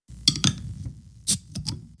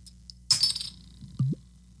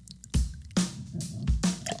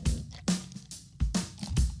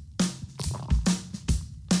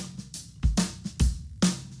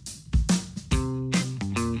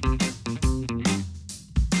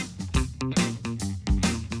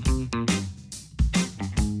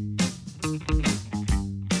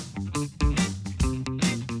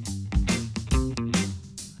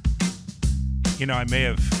I may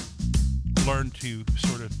have learned to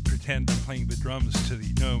sort of pretend I'm playing the drums to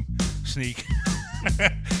the Gnome Sneak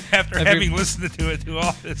after having listened to it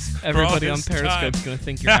all this. Everybody on Periscope's going to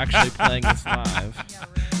think you're actually playing this live. Yeah,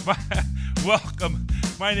 right. Welcome.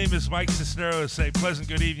 My name is Mike Cisneros. A pleasant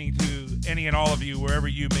good evening to any and all of you, wherever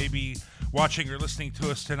you may be watching or listening to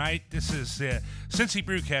us tonight. This is Cincy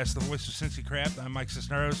Brewcast, the voice of Cincy Craft. I'm Mike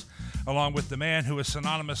Cisneros, along with the man who is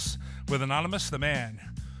synonymous with Anonymous, the man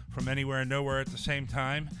from anywhere and nowhere at the same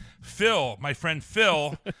time, Phil, my friend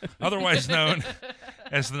Phil, otherwise known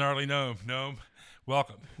as the Gnarly Gnome. Gnome,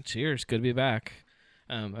 welcome. Cheers. Good to be back.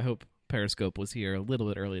 I hope Periscope was here a little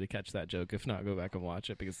bit early to catch that joke. If not, go back and watch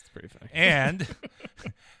it because it's pretty funny. And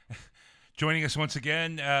joining us once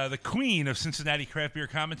again, the queen of Cincinnati craft beer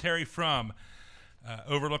commentary from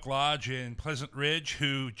Overlook Lodge in Pleasant Ridge,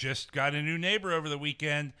 who just got a new neighbor over the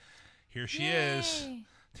weekend. Here she is,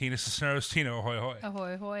 Tina Cisneros. Tina, ahoy, ahoy.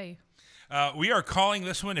 Ahoy, ahoy. We are calling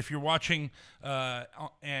this one, if you're watching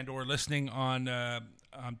and or listening on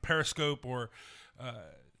Periscope or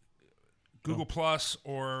Google Plus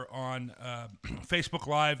or on Facebook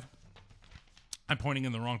Live. I'm pointing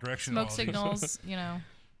in the wrong direction. Smoke signals, we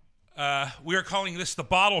are calling this the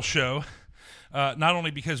Bottle Show, not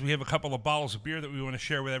only because we have a couple of bottles of beer that we want to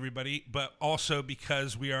share with everybody, but also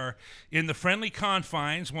because we are in the friendly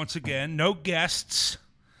confines, once again, no guests,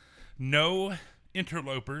 no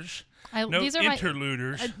interlopers, these are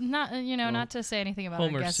interluders. Not to say anything about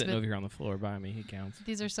Homer's our guests, sitting over here on the floor by me. He counts.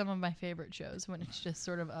 These are some of my favorite shows when it's just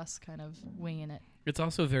sort of us kind of winging it. It's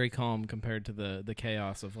also very calm compared to the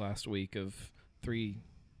chaos of last week of 3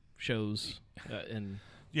 shows and.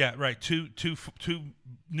 Yeah, right. Two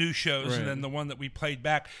new shows, right. And then the one that we played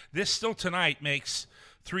back. This still tonight makes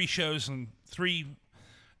 3 shows and 3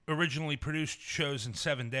 originally produced shows in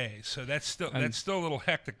 7 days. So that's still a little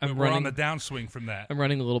hectic. But we're on the downswing from that. I'm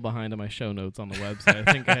running a little behind on my show notes on the website.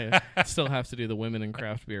 I think I still have to do the women and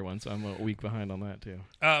craft beer one, so I'm a week behind on that too.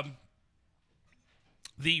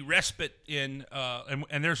 The respite in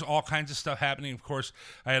and there's all kinds of stuff happening. Of course,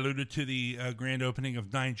 I alluded to the grand opening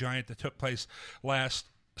of Nine Giant that took place last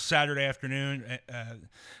Saturday afternoon,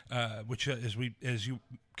 which as you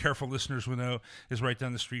careful listeners will know, is right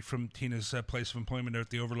down the street from Tina's place of employment at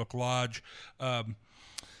the Overlook Lodge.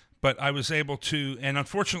 But I was able to, and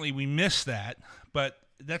unfortunately we missed that, but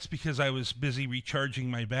that's because I was busy recharging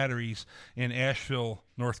my batteries in Asheville,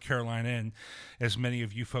 North Carolina. And as many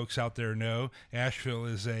of you folks out there know, Asheville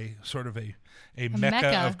is a sort of a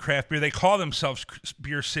mecca of craft beer. They call themselves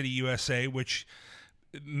Beer City, USA, which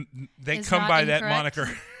they come by that moniker.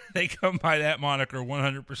 They come by that moniker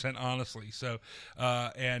 100% honestly. So,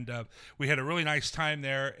 we had a really nice time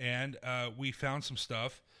there, and we found some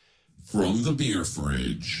stuff from the beer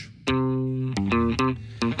fridge.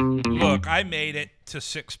 Look, I made it to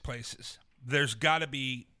 6 places. There's got to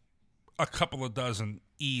be a couple of dozen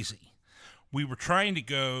easy. We were trying to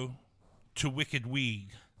go to Wicked Weed,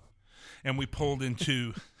 and we pulled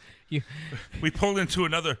into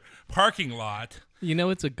another parking lot. You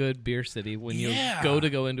know it's a good beer city when you go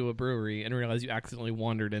into a brewery and realize you accidentally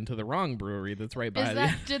wandered into the wrong brewery that's right by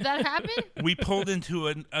you. Did that happen? We pulled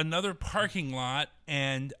into another parking lot,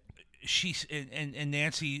 and and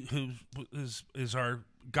Nancy, who is our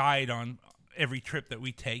guide on every trip that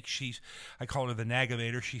we take, I call her the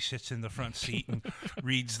Nagavator. She sits in the front seat and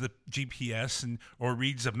reads the GPS or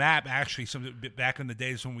reads a map. Actually, back in the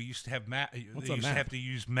days when we used to have to have to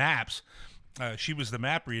use maps. She was the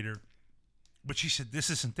map reader. But she said,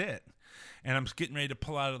 "This isn't it." And I'm getting ready to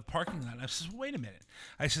pull out of the parking lot. I says, "Wait a minute."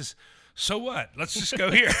 I says, "So what? Let's just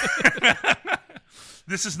go here."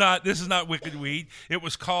 This is not Wicked Weed.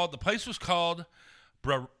 The place was called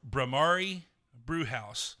Bramari Brew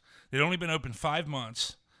House. They'd only been open 5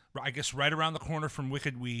 months, I guess right around the corner from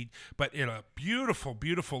Wicked Weed, but in a beautiful,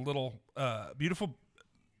 beautiful little, beautiful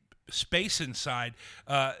space inside.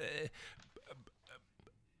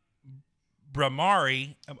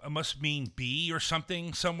 Bramari must mean bee or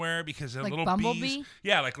something somewhere because they're like little bumblebee? bees.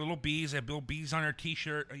 Yeah, like little bees. They have little bees on their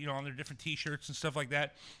T-shirt, on their different T-shirts and stuff like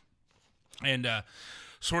that. And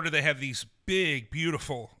sort of they have these big,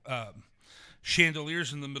 beautiful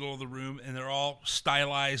chandeliers in the middle of the room, and they're all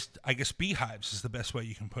stylized, I guess beehives is the best way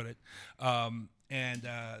you can put it. And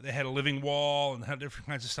they had a living wall and had different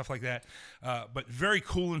kinds of stuff like that. But very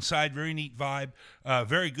cool inside, very neat vibe,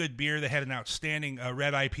 very good beer. They had an outstanding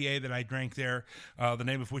red IPA that I drank there, the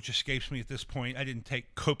name of which escapes me at this point. I didn't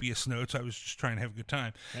take copious notes. I was just trying to have a good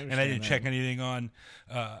time. And I didn't check anything on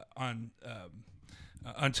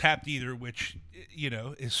Untapped either, which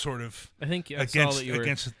is sort of I think I saw against that you were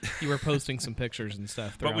against. you were posting some pictures and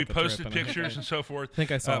stuff. But we throughout the trip, posted and I think pictures and so forth. I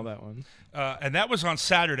think I saw that one. And that was on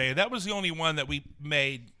Saturday. That was the only one that we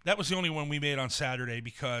made. That was the only one we made on Saturday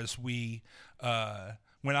because we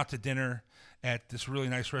went out to dinner at this really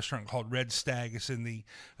nice restaurant called Red Stag. It's in the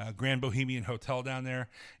Grand Bohemian Hotel down there,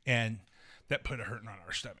 and that put a hurting on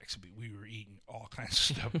our stomachs. We were eating all kinds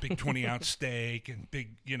of stuff, big 20-ounce steak and big,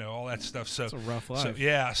 all that stuff. So It's a rough life. So,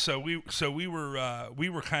 yeah, so we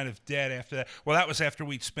were kind of dead after that. Well, that was after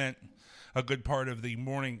we'd spent a good part of the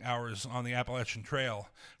morning hours on the Appalachian Trail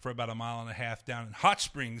for about a mile and a half down in Hot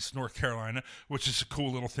Springs, North Carolina, which is a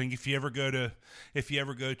cool little thing. If you ever go to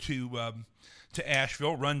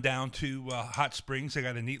Asheville, run down to Hot Springs. They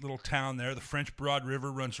got a neat little town there. The French Broad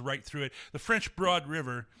River runs right through it. The French Broad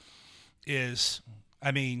River is,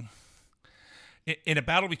 in a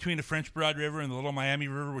battle between the French Broad River and the Little Miami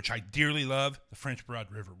River, which I dearly love, the French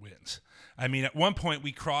Broad River wins. At one point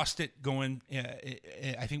we crossed it going,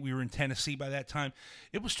 I think we were in Tennessee by that time.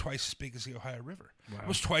 It was twice as big as the Ohio River. Wow. It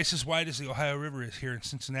was twice as wide as the Ohio River is here in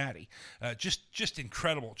Cincinnati. Just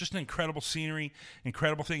incredible. Just an incredible scenery,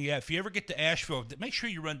 incredible thing. Yeah, if you ever get to Asheville, make sure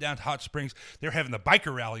you run down to Hot Springs. They're having the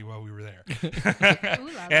biker rally while we were there. Ooh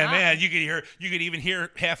la And la. man, you could even hear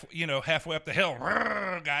halfway up the hill,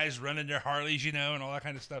 guys running their Harleys, and all that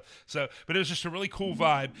kind of stuff. So, but it was just a really cool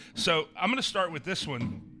vibe. So I'm going to start with this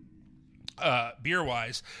one, beer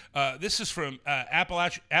wise. This is from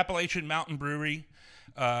Appalachian Mountain Brewery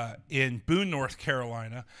in Boone, North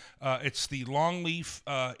Carolina. It's the Longleaf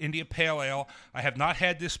India Pale Ale. I have not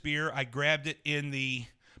had this beer. I grabbed it in the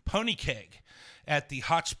pony keg at the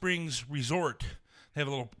Hot Springs Resort. They have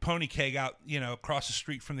a little pony keg out, across the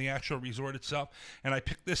street from the actual resort itself. And I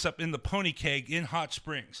picked this up in the pony keg in Hot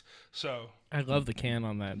Springs. So I love the can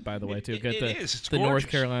on that, by the way, too. Got It's the North gorgeous.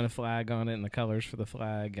 Carolina flag on it and the colors for the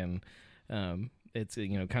flag, and it's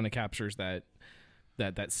kind of captures that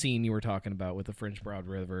scene you were talking about with the French Broad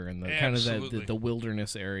River and the kind of Absolutely. the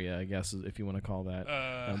wilderness area, I guess, if you want to call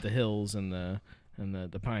that, the hills and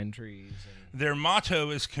the pine trees. Their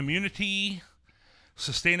motto is community,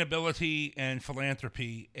 sustainability, and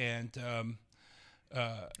philanthropy. And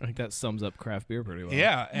I think that sums up craft beer pretty well.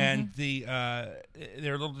 yeah, and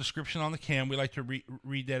their little description on the can, we like to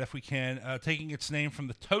read that if we can. Taking its name from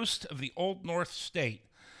the toast of the Old North State.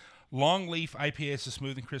 Longleaf IPA is a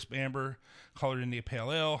smooth and crisp amber, colored India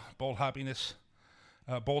Pale Ale. Bold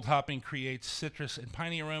hopping creates citrus and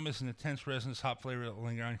piney aromas and intense resinous hop flavor that will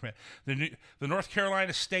linger on your palate. The North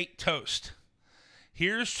Carolina State Toast.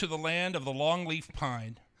 Here's to the land of the longleaf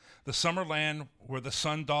pine, the summer land where the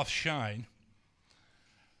sun doth shine,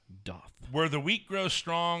 where the wheat grows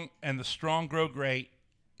strong and the strong grow great.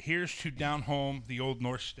 Here's to down home, the Old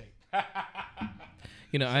North State.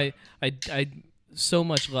 I so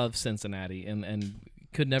much love Cincinnati and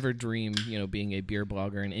could never dream, being a beer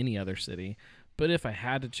blogger in any other city. But if I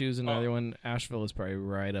had to choose another one, Asheville is probably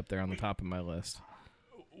right up there on the top of my list.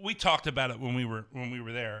 We talked about it when we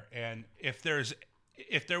were there, and if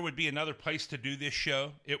there would be another place to do this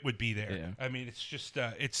show, it would be there. Yeah. It's just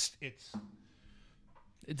it's.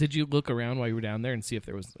 Did you look around while you were down there and see if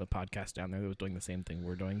there was a podcast down there that was doing the same thing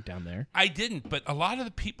we're doing down there? I didn't, but a lot of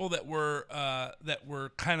the people that were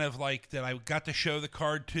kind of like that I got to show the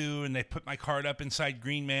card to, and they put my card up inside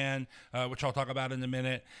Green Man, which I'll talk about in a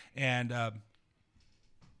minute, and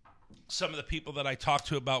some of the people that I talked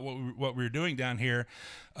to about what we were doing down here.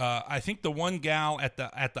 I think the one gal at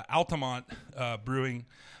the Altamont Brewing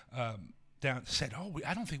down said, "Oh,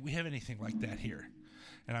 I don't think we have anything like that here."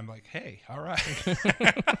 And I'm like, hey, all right.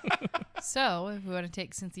 So if we want to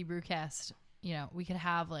take Cincy Brewcast, we could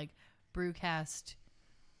have like Brewcast.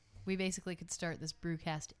 We basically could start this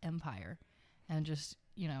Brewcast empire and just,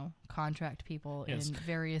 contract people Yes. in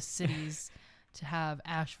various cities to have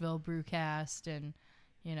Asheville Brewcast and,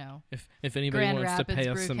 If anybody Grand wants Rapids to pay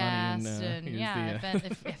us some money, Brewcast. And here's yeah,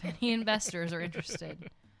 the, if any investors are interested,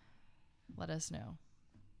 let us know.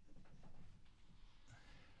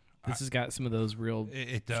 this has got some of those real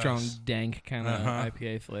It does. strong, dank kind of Uh-huh.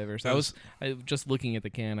 IPA flavors. Those- I just looking at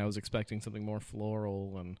the can, I was expecting something more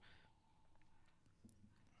floral and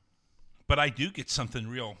But I do get something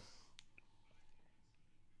real.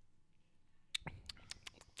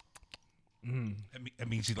 That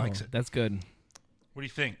means he likes it. That's good. What do you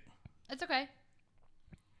think? It's okay.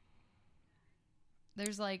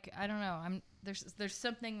 There's I don't know. There's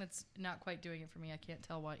something that's not quite doing it for me. I can't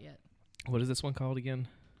tell what yet. What is this one called again?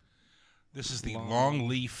 This is the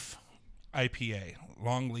Longleaf IPA.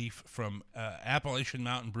 Longleaf from Appalachian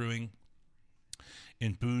Mountain Brewing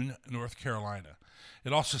in Boone, North Carolina.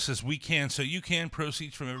 It also says we can, so you can.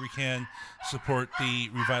 Proceeds from every can support the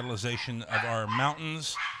revitalization of our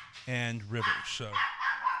mountains and rivers. So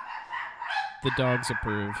The dogs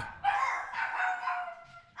approve.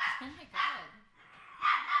 Oh my god.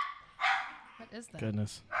 What is that?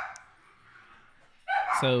 Goodness.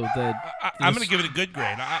 So I'm going to give it a good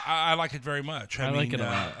grade. I like it very much. I like it a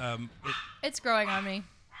lot. It's growing on me.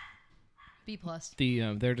 B+.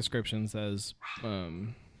 Their description says,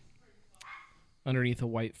 underneath a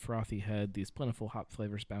white frothy head, these plentiful hop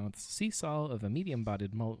flavors balance the seesaw of a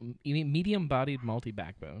medium-bodied malty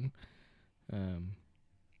backbone.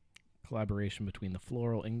 Collaboration between the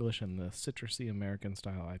floral English and the citrusy American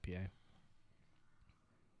style IPA.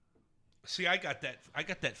 See, I got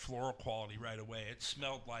that floral quality right away. It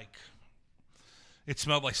smelled like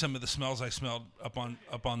some of the smells I smelled up on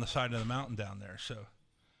the side of the mountain down there. So,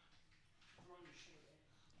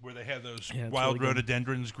 where they have those wild really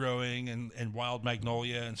rhododendrons growing and wild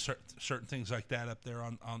magnolia and certain things like that up there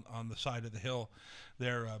on the side of the hill.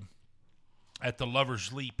 They're at the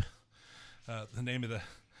Lover's Leap. The name of the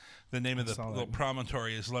little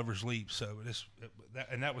promontory is Lover's Leap. So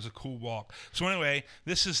that was a cool walk. So anyway,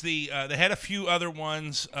 this is they had a few other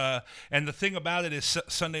ones, and the thing about it is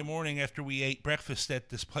Sunday morning after we ate breakfast at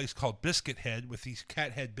this place called Biscuit Head with these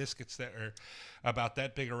cat head biscuits that are about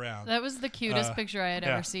that big around. That was the cutest picture I had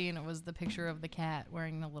ever seen. It was the picture of the cat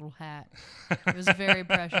wearing the little hat. It was very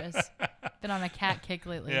precious. Been on a cat kick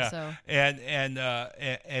lately, so. And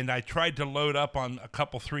I tried to load up on a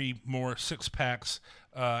couple 3 more 6-packs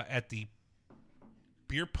at the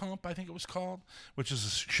beer pump, I think it was called, which is a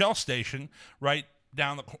Shell station right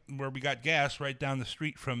down where we got gas, right down the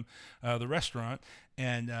street from the restaurant,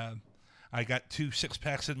 and I got 2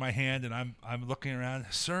 6-packs in my hand, and I'm looking around.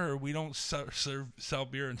 Sir, we don't sell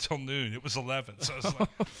beer until noon. It was 11, so I was like,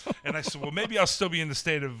 and I said, well, maybe I'll still be in the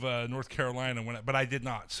state of North Carolina but I did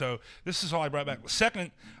not. So this is all I brought back.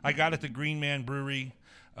 Second, I got at the Green Man Brewery,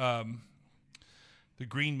 the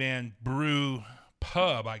Green Man Brew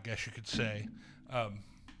Pub, I guess you could say,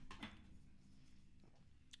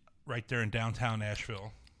 right there in downtown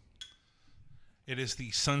Asheville. It is the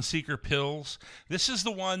Sunseeker Pils. This is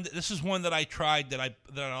one that I tried that I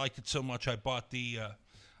liked it so much I bought a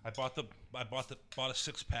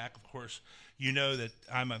 6-pack. Of course, you know that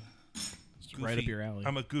I'm a goofy, right up your alley.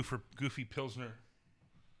 I'm a goofy Pilsner.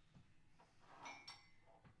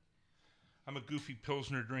 I'm a goofy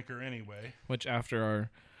Pilsner drinker anyway. Which after our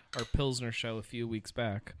Pilsner show a few weeks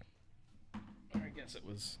back, I guess it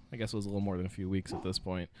was a little more than a few weeks at this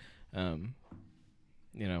point.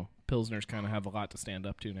 Pilsners kind of have a lot to stand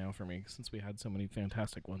up to now for me since we had so many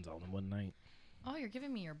fantastic ones all in one night. Oh, you're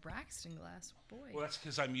giving me your Braxton glass. Boy. Well, that's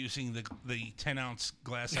because I'm using the 10-ounce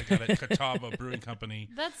glass I got at Catawba Brewing Company.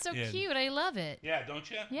 That's so cute. I love it. Yeah, don't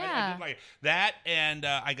you? Yeah. I did like it. That, and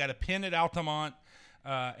I got a pin at Altamont,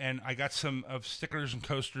 and I got some of stickers and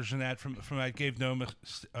coasters and that from I gave Noam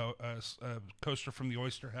a coaster from the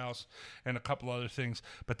Oyster House and a couple other things.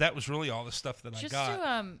 But that was really all the stuff that I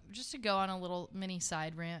got. Just to go on a little mini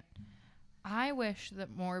side rant, I wish that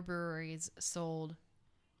more breweries sold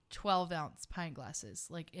 12-ounce pint glasses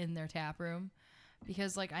in their tap room,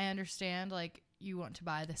 because I understand you want to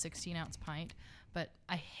buy the 16-ounce pint, but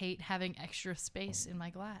I hate having extra space in my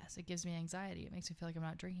glass. It gives me anxiety. It makes me feel like I'm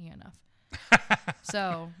not drinking enough.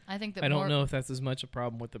 So I think that I don't know if that's as much a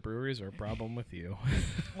problem with the breweries or a problem with you.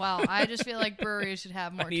 Well, I just feel like breweries should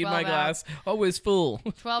have more. I need my glass always full.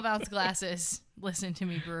 12-ounce glasses. Listen to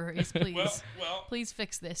me, breweries, please. Well, please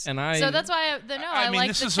fix this. So that's why I mean, like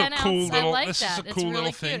this the is a 10-ounce. cool little, I like this that. Is a It's cool really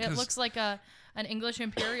little cute. thing, It looks like an English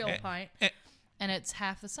Imperial pint, and it's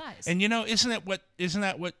half the size. And isn't that what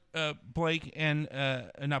Blake and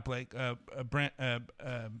not Blake,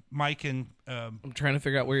 Mike and I'm trying to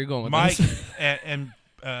figure out where you're going with Mike this. and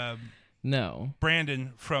No.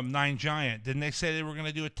 Brandon from Nine Giant, didn't they say they were going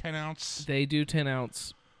to do a 10-ounce? They do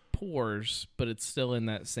 10-ounce pours, but it's still in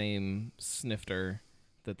that same snifter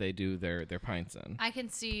that they do their pints in. I can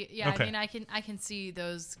see, Okay. I mean, I can see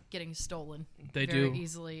those getting stolen. They very do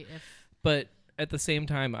easily But at the same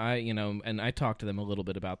time, and I talked to them a little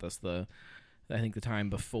bit about this. I think the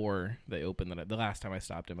time before they opened, the last time I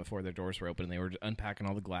stopped in before their doors were open, they were unpacking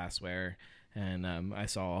all the glassware, and I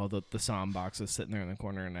saw all the Somm boxes sitting there in the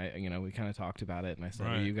corner, and we kind of talked about it, and I said,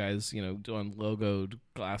 Right. "Are you guys, doing logoed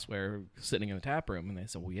glassware sitting in the tap room?" And they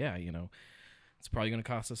said, "Well, yeah, it's probably going to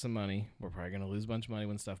cost us some money. We're probably going to lose a bunch of money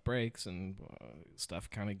when stuff breaks and stuff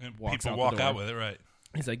kind of walks People out walk the door. out with it, right?"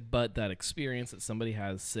 He's like, but that experience that somebody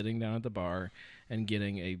has sitting down at the bar and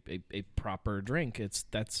getting a proper drink,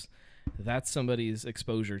 that's somebody's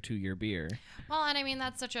exposure to your beer. Well, and I mean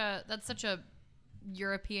that's such a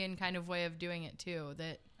European kind of way of doing it too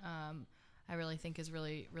that I really think is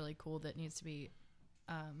really, really cool that needs to be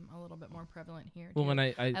a little bit more prevalent here. Well, too. and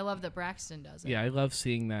I love that Braxton does it. Yeah, I love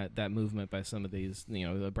seeing that movement by some of these,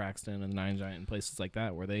 the Braxton and the Nine Giant and places like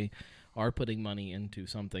that, where they are putting money into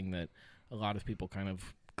something that a lot of people kind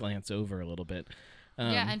of glance over a little bit.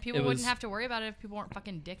 Yeah, and people wouldn't have to worry about it if people weren't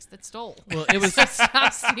fucking dicks that stole. Well, it was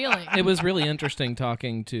Stop stealing. It was really interesting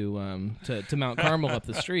talking to Mount Carmel up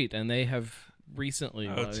the street, and they have recently,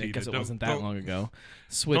 I guess it wasn't that long ago,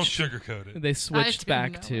 switched. Don't sugarcoat it. They switched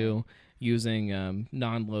back know to using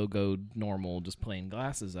non-logoed, normal, just plain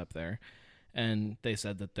glasses up there. And they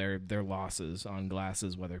said that their losses on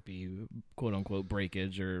glasses, whether it be quote unquote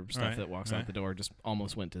breakage or stuff that walks out the door, just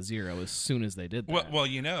almost went to zero as soon as they did that. Well,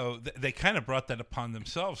 they kind of brought that upon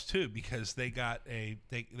themselves too, because they got a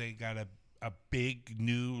big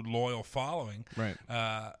new loyal following, right?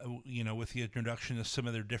 With the introduction of some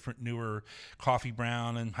of their different newer coffee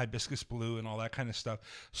brown and hibiscus blue and all that kind of stuff.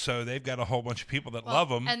 So they've got a whole bunch of people that love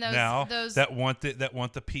them now that want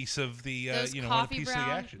the piece of the those want a coffee piece of the brown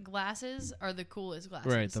action. glasses are the coolest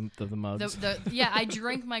glasses. Right, the mugs. I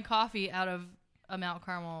drink my coffee out of a Mount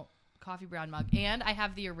Carmel coffee brown mug, and I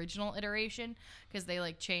have the original iteration because they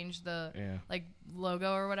changed the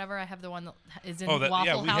logo or whatever. I have the one that is in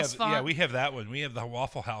Waffle House font. Yeah, we have that one. We have the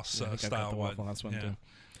Waffle House style the one. Waffle House one too.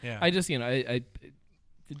 Yeah. I just I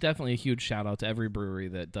definitely a huge shout out to every brewery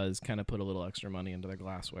that does kind of put a little extra money into their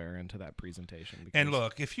glassware and to that presentation. And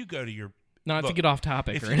look, if you go to your to get off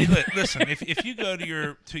topic or anything. Listen, if you go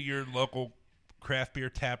to your local craft beer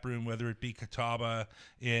tap room, whether it be Catawba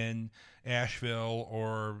in Asheville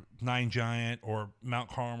or Nine Giant or Mount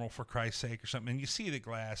Carmel, for Christ's sake, or something, and you see the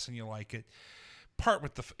glass and you like it, part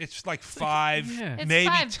with it's like $5, maybe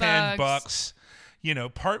 $5.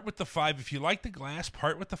 $10. Part with the $5 if you like the glass.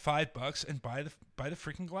 Part with the $5 and buy the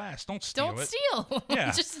freaking glass. Don't steal it. Don't steal.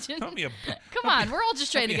 Yeah. Don't be Come on, we're all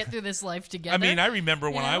just trying to get through this life together. I mean, I remember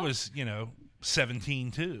when I was 17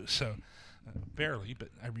 too. So. Barely, but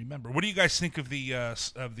I remember. What do you guys think of the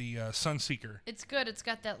Sunseeker? It's good. It's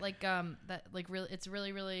got that really. It's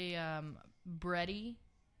really really bready,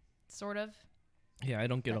 sort of. Yeah, I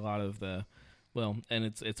don't get a lot of the. Well, and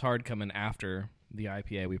it's hard coming after the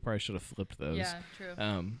IPA. We probably should have flipped those. Yeah, true.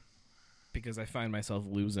 Because I find myself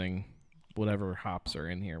losing whatever hops are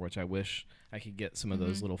in here, which I wish I could get some of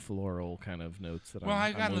those little floral kind of notes that.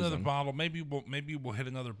 I got I'm another losing. bottle. Maybe we'll hit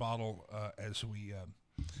another bottle as we.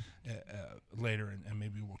 Later, and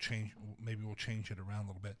maybe we'll change it around a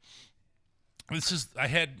little bit. I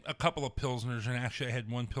had a couple of pilsners, and actually I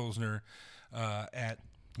had one pilsner at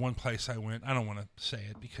one place I went. I don't want to say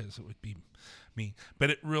it because it would be mean,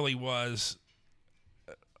 but it really was.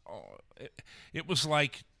 It was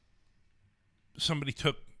like somebody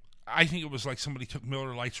took. I think it was like somebody took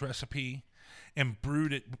Miller Lite's recipe and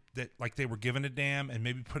brewed it that like they were given a damn, and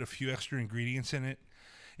maybe put a few extra ingredients in it.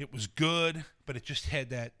 It was good, but it just had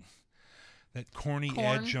that corny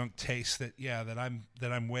adjunct taste that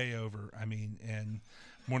I'm way over. I mean, and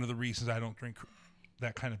one of the reasons I don't drink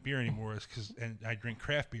that kind of beer anymore is and I drink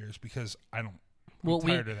craft beers because I'm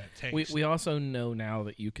tired of that taste. We also know now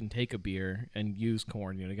that you can take a beer and use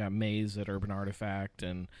corn. You got Maize at Urban Artifact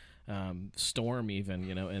and Storm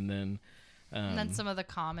even, and then some of the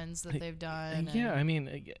commons that they've done. Yeah, I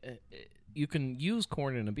mean, you can use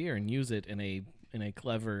corn in a beer and use it in a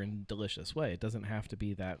clever and delicious way. It doesn't have to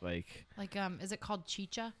be that is it called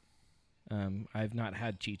chicha? I've not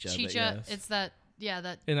had chicha. Chicha, but yes. It's that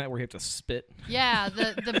Isn't that where you have to spit? Yeah,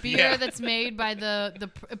 the beer that's made by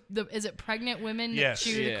the is it pregnant women that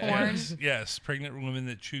chew the corn? Yes, pregnant women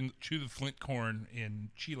that chew the flint corn in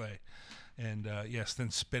Chile, and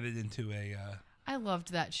then spit it into a. I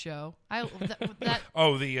loved that show. What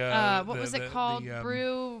was it called?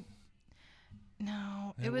 Brew.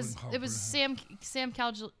 No, it was Sam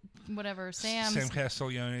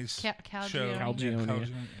Castiglione's show.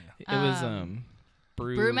 Calgione. It was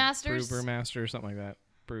Brewmasters? Brewmaster or something like that.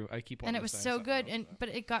 I keep. And it was so good, but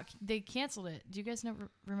they canceled it. Do you guys never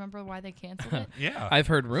remember why they canceled it? Yeah, I've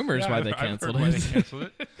heard rumors why they canceled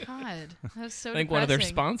it. God, that was so. I think depressing. one of their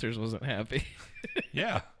sponsors wasn't happy.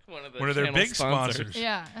 Yeah, one of their big sponsors.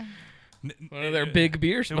 Yeah. One of their big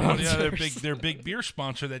beer sponsors. Their big beer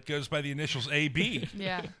sponsor that goes by the initials AB.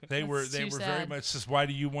 Yeah, they were very much just. Why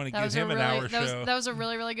do you want to give him an hour show? That was a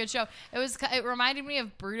really really good show. It reminded me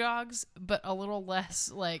of Brewdogs, but a little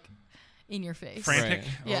less in your face. Frantic.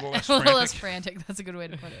 Right. A little less frantic. That's a good way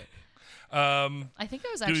to put it. I think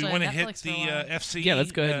it was actually. Do we want to hit the FC? Yeah,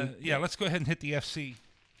 let's go ahead. Let's go ahead and hit the FC.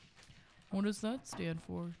 What does that stand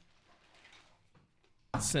for?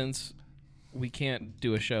 Since we can't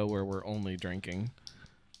do a show where we're only drinking,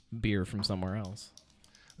 beer from somewhere else.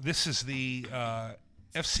 This is the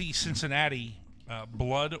FC Cincinnati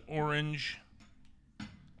Blood Orange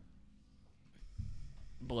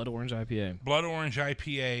IPA. Blood Orange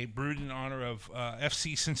IPA, brewed in honor of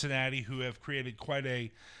FC Cincinnati, who have created quite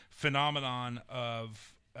a phenomenon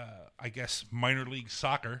of, I guess, minor league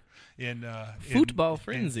soccer in Football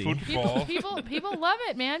frenzy. In football, People love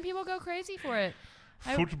it, man. People go crazy for it.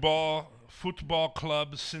 football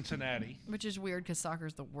club Cincinnati. Which is weird because soccer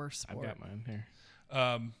is the worst I've sport. got mine here.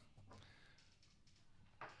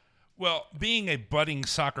 Well, being a budding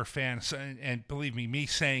soccer fan, and believe me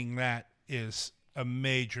saying that is a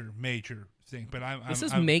major thing. But This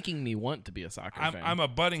is making me want to be a soccer fan. I'm a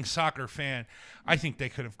budding soccer fan. I think they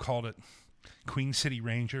could have called it Queen City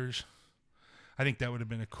Rangers. I think that would have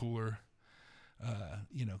been a cooler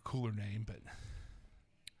name. But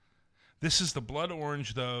this is the Blood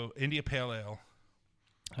Orange, though, India Pale Ale.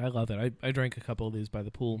 I love it. I drank a couple of these by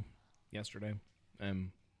the pool yesterday.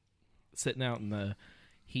 Sitting out in the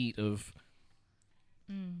heat of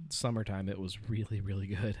summertime, it was really, really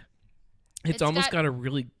good. It's almost got a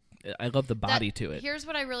really... I love the body to it. Here's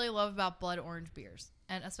what I really love about blood orange beers,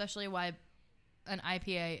 and especially why an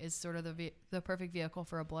IPA is sort of the perfect vehicle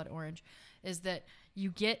for a blood orange, is that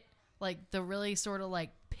you get like the really sort of like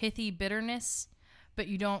pithy bitterness, but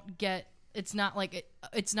you don't get... It's not like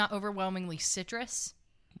it's not overwhelmingly citrus.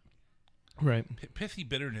 Right. Pithy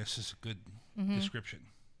bitterness is a good description.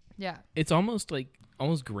 Yeah. It's almost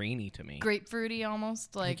grainy to me. Grapefruity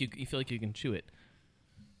almost. Like you feel like you can chew it.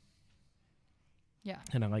 Yeah.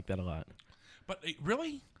 And I like that a lot. But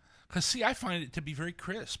really? Because, see, I find it to be very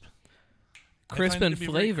crisp. Crisp and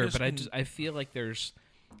flavor, but I feel like there's...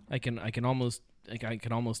 I can almost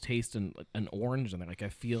taste an orange in there. Like I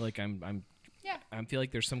feel like I feel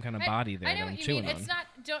like there's some kind of body there I know that I'm what you chewing mean. on. It's not.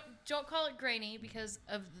 Don't call it grainy because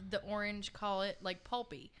of the orange. Call it like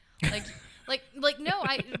pulpy. Like no.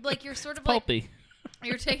 You're sort of pulpy.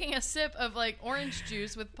 You're taking a sip of like orange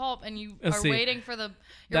juice with pulp, and you are See, waiting for the.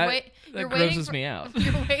 That grosses me out.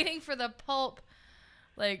 You're waiting for the pulp,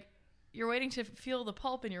 like. You're waiting to feel the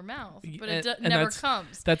pulp in your mouth, but it never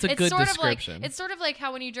comes. That's a good description. It's sort of like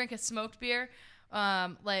how when you drink a smoked beer,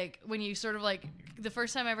 like when you sort of like the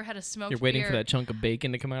first time I ever had a smoked beer. You're waiting for that chunk of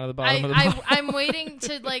bacon to come out of the bottom of the bottle. I'm waiting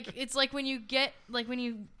to like. It's like when you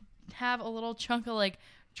have a little chunk of like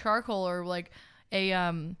charcoal or like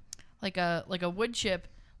a wood chip,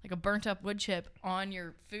 like a burnt up wood chip on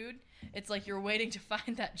your food. It's like you're waiting to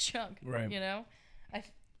find that chunk. Right. You know,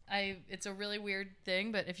 it's a really weird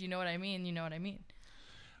thing, but if you know what I mean, you know what I mean.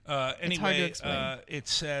 Anyway, it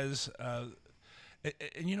says,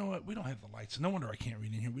 and you know what? We don't have the lights. No wonder I can't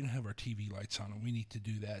read in here. We don't have our TV lights on, and we need to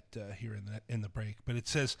do that here in the break. But it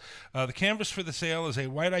says, the canvas for the sale is a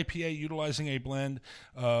white IPA utilizing a blend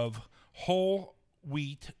of whole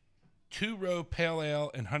wheat, two-row pale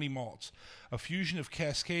ale, and honey malts. A fusion of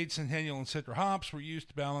Cascade, Centennial, and Citra hops were used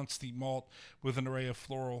to balance the malt with an array of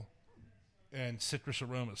floral and citrus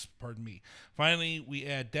aromas, pardon me. Finally, we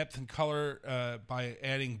add depth and color by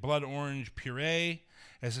adding blood orange puree,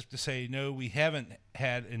 as if to say, no, we haven't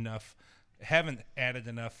added enough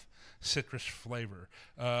citrus flavor.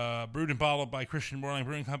 Brewed and bottled by Christian Moreline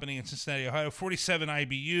Brewing Company in Cincinnati, Ohio. 47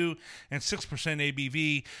 IBU and 6%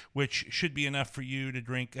 ABV, which should be enough for you to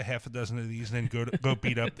drink a half a dozen of these and then go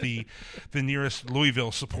beat up the nearest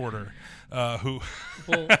Louisville supporter who...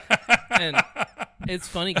 Well, and it's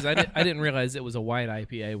funny because I didn't realize it was a white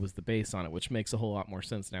IPA was the base on it, which makes a whole lot more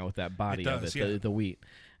sense now with that body of it, yeah. the wheat.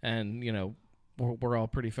 And, you know, we're all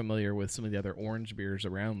pretty familiar with some of the other orange beers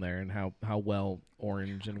around there and how well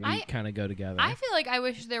orange and wheat kind of go together. I feel like I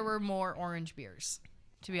wish there were more orange beers,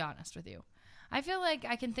 to be honest with you. I feel like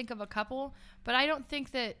I can think of a couple, but I don't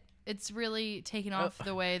think that it's really taken off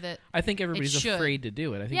the way that I think everybody's afraid to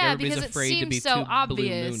do it. I think everybody's because afraid to be so too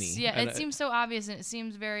obvious. blue moony. Yeah, it seems so obvious, and it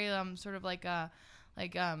seems very sort of like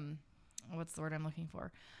what's the word I'm looking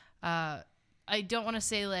for? I don't want to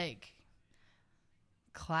say like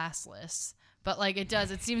classless. But like it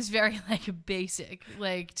does, it seems very like basic,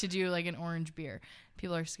 like to do like an orange beer.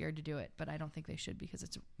 People are scared to do it, but I don't think they should because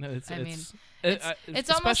it's almost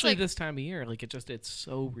especially like, this time of year. Like it's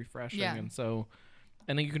so refreshing and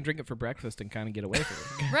then you can drink it for breakfast and kind of get away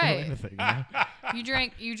with it. Right. With it, you know?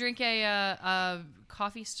 You drink a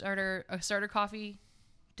coffee starter coffee,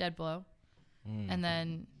 Dead Blow, and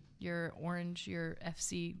then your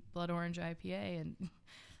FC Blood Orange IPA, and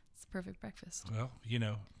it's the perfect breakfast. Well, you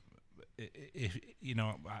know. If you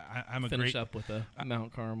know, I'm a finish great up with a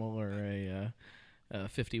Mount Carmel or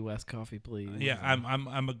 50 West coffee, please. Yeah,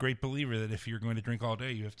 I'm a great believer that if you're going to drink all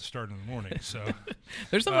day, you have to start in the morning. So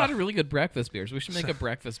there's a lot of really good breakfast beers. We should make a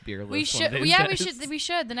breakfast beer list. We should. one of these Yeah, days. we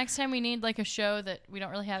should. The next time we need like a show that we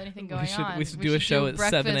don't really have anything going on. We should do a show at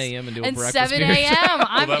 7 a.m. and do a breakfast 7 beer show. a.m.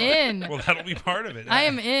 I'm in. Well, that'll be part of it. I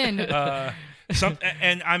am in.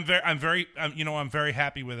 And I'm very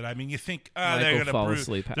happy with it. I mean, you think they're Michael going to fall brew,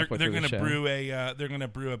 asleep they're halfway through going the to show.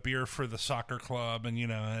 brew a beer for the soccer club, and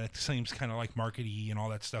it seems kind of like markety and all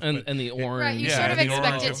that stuff. And but the orange. Right, you Yeah, sort of the expect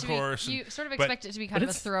orange, it of to course, be. You sort of but- expect it to be kind of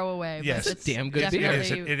a it's- throwaway. Yes. but It's a damn good beer.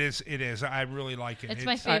 definitely- it is. I really like it. It's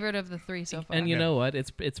my favorite of the three so far. And you know what?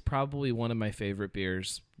 It's probably one of my favorite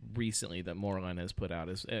beers recently that Moreline has put out.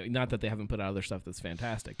 Is not that they haven't put out other stuff that's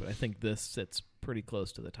fantastic, but I think this sits pretty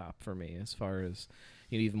close to the top for me as far as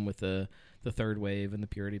even with the Third Wave and the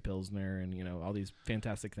Purity Pilsner and all these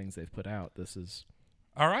fantastic things they've put out. This is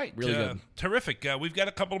All right. Really good. Terrific. We've got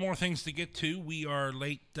a couple more things to get to. We are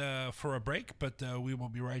late for a break, but we will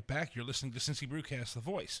be right back. You're listening to Cincy Brewcast, the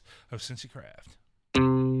voice of Cincy Craft.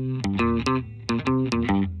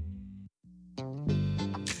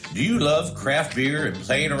 Do you love craft beer and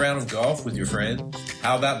playing around of golf with your friends?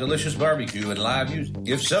 How about delicious barbecue and live music?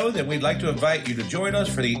 If so, then we'd like to invite you to join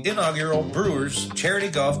us for the inaugural Brewers Charity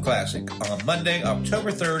Golf Classic on Monday,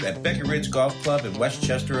 October 3rd at Becky Ridge Golf Club in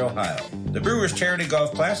Westchester, Ohio. The Brewers Charity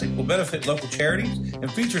Golf Classic will benefit local charities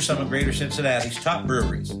and feature some of Greater Cincinnati's top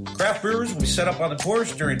breweries. Craft brewers will be set up on the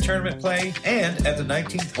course during tournament play and at the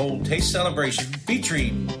 19th hole taste celebration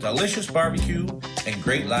featuring delicious barbecue and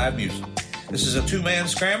great live music. This is a two-man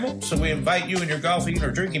scramble, so we invite you and your golfing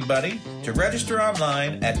or drinking buddy to register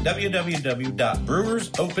online at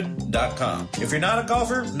www.brewersopen.com. If you're not a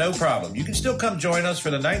golfer, no problem. You can still come join us for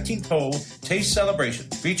the 19th hole taste celebration,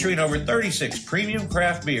 featuring over 36 premium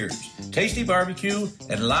craft beers, tasty barbecue,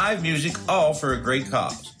 and live music, all for a great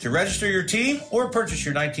cause. To register your team or purchase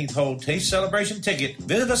your 19th hole taste celebration ticket,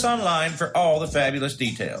 visit us online for all the fabulous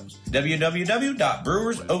details.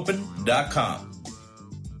 www.brewersopen.com.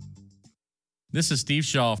 This is Steve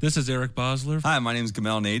Shaw. This is Eric Bosler. Hi, my name is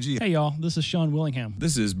Gamal Nagy. Hey, y'all. This is Sean Willingham.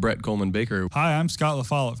 This is Brett Coleman Baker. Hi, I'm Scott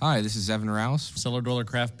LaFollette. Hi, this is Evan Rouse. Cellar Dweller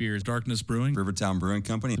Craft Beers. Darkness Brewing. Rivertown Brewing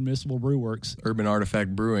Company. Municipal Brew Works. Urban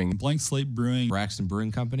Artifact Brewing. Blank Slate Brewing. Braxton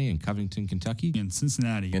Brewing Company in Covington, Kentucky. In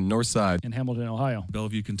Cincinnati. In Northside. In Hamilton, Ohio.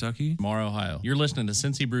 Bellevue, Kentucky. Lamar, Ohio. You're listening to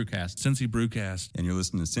Cincy Brewcast. Cincy Brewcast. And you're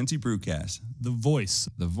listening to Cincy Brewcast. The voice.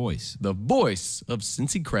 The voice. The voice of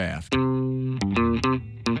Cincy Craft.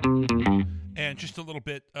 And just a little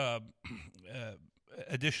bit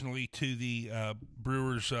additionally to the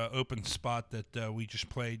Brewers Open spot that we just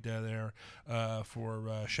played there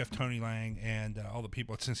for Chef Tony Lang and all the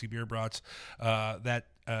people at Cincy Beer Brats. That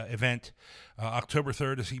event, October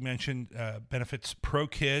 3rd, as he mentioned, benefits Pro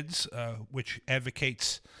Kids, which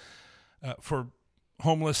advocates for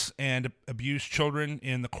homeless and abused children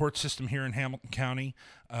in the court system here in Hamilton County.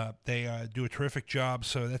 They do a terrific job,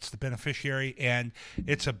 so that's the beneficiary, and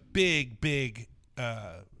it's a big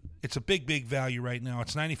value right now.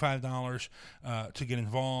 It's $95 to get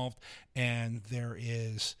involved, and there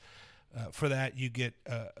is for that you get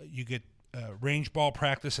range ball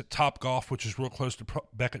practice at Top Golf, which is real close to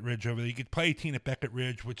Beckett Ridge over there. You could play 18 at Beckett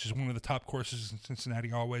Ridge, which is one of the top courses in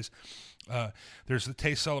Cincinnati always. There's the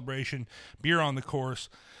taste celebration, beer on the course,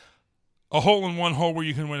 a hole-in-one hole where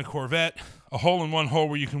you can win a Corvette, a hole-in-one hole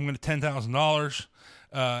where you can win $10,000.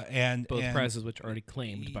 And both prizes which are already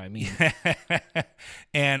claimed by me.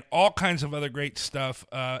 And all kinds of other great stuff.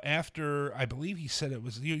 After, I believe he said it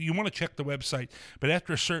was, you want to check the website, but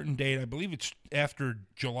after a certain date, I believe it's after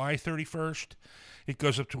July 31st, it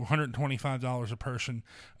goes up to $125 a person,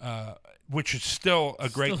 which is still a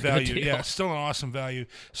great value. Yeah, it's still an awesome value.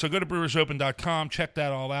 So go to brewersopen.com, check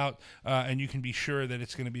that all out, and you can be sure that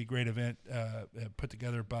it's going to be a great event put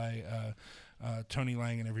together by Tony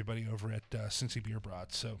Lang and everybody over at Cincy Beer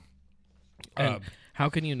Brats. So, how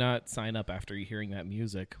can you not sign up after hearing that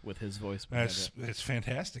music with his voice behind it? It's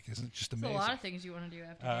fantastic, isn't it? Just amazing. There's a lot of things you want to do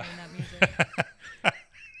after hearing that music.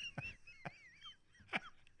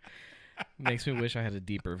 Makes me wish I had a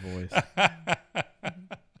deeper voice.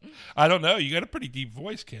 I don't know. You got a pretty deep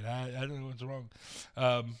voice, kid. I don't know what's wrong.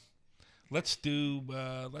 Let's do.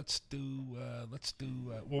 Well,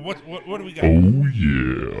 what do we got? Oh,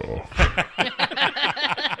 yeah.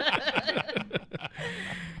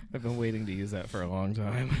 I've been waiting to use that for a long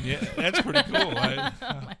time. Yeah, that's pretty cool.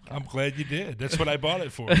 I'm glad you did. That's what I bought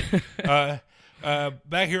it for.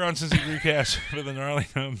 Back here on Cincy Brewcast with the gnarly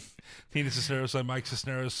gnome, Tina Cisneros. I'm Mike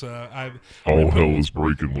Cisneros. All hell is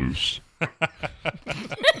breaking loose.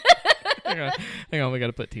 Hang on, we got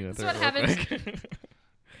to put Tina through. That's what happens.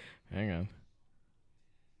 Hang on.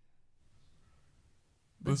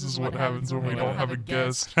 This is what happens when we don't have a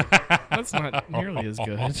guest. That's not nearly as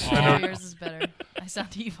good. Oh, yours is better. I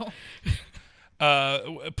sound evil.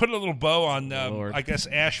 Put a little bow on, Lord. I guess,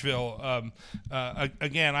 Asheville.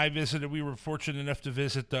 Again, I visited. We were fortunate enough to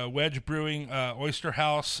visit Wedge Brewing, Oyster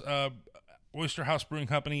House Brewing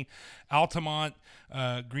Company, Altamont,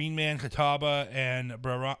 Green Man Catawba, and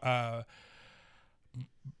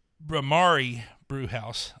Bramari Brew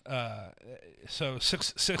House. So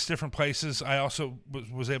six different places. I also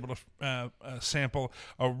was able to sample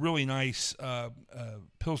a really nice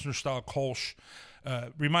Pilsner style Kolsch.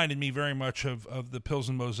 Reminded me very much of the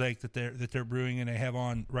Pilsen Mosaic that they're brewing, and they have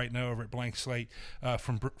on right now over at Blank Slate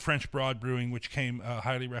from French Broad Brewing, which came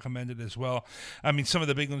highly recommended as well. I mean, some of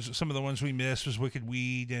the big ones, some of the ones we missed was Wicked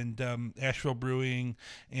Weed and Asheville Brewing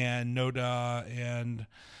and Noda and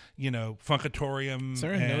Funkatorium. Is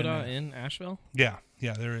there a Noda in Asheville? Yeah,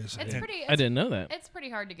 there is. It's pretty. I didn't know that. It's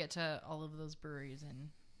pretty hard to get to all of those breweries in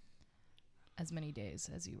as many days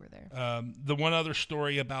as you were there. The one other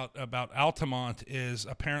story about Altamont is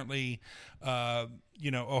apparently,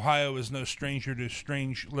 Ohio is no stranger to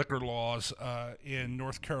strange liquor laws. In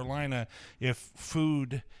North Carolina,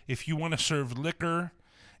 if you want to serve liquor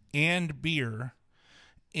and beer,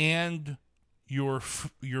 and you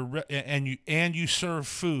serve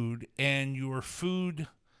food, and your food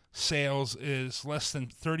sales is less than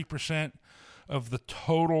 30% of the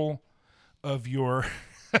total of your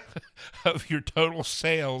of your total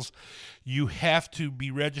sales, you have to be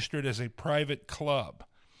registered as a private club.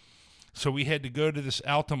 So we had to go to this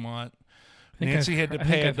Altamont. Nancy had to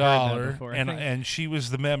pay $1, and she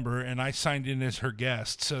was the member, and I signed in as her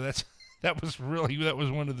guest. So that was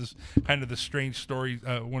one of the kind of the strange stories,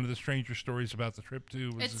 one of the stranger stories about the trip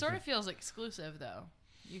too. It sort of feels exclusive though.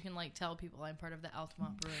 You can tell people I'm part of the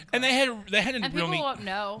Altamont Brewing Club. And they had a and real people neat, won't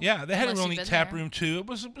know. Yeah, they had a unless real you've neat been tap there. room too.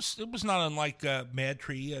 It was not unlike Mad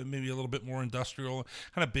Tree, maybe a little bit more industrial,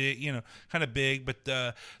 kind of big, but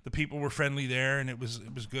the people were friendly there, and it was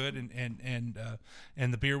good, and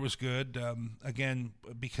the beer was good. Again,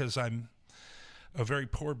 because I'm a very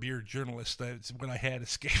poor beer journalist, what I had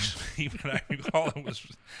escapes me, but I recall it was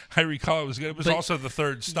good. It was also the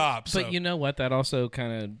third stop. But you know what? That also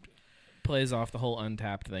kind of plays off the whole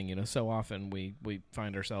Untapped thing. So often we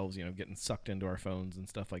find ourselves, getting sucked into our phones and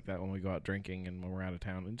stuff like that when we go out drinking and when we're out of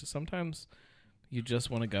town. And just sometimes you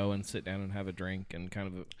just want to go and sit down and have a drink and kind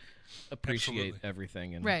of appreciate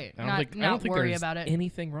everything. And right. I don't think worry there's about it.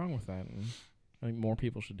 anything wrong with that. And I think more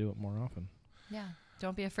people should do it more often. Yeah.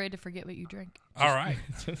 Don't be afraid to forget what you drink. All right.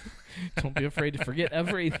 Don't be afraid to forget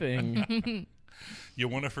everything. You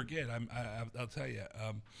want to forget. I'll tell you.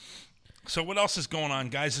 So what else is going on,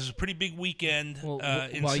 guys? It's a pretty big weekend in while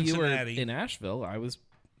Cincinnati. You were in Asheville, I was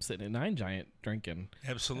sitting at Nine Giant drinking.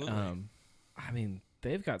 Absolutely. I mean,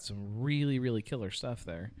 they've got some really, really killer stuff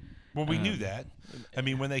there. Well, we knew that. I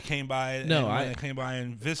mean, when they came by, they came by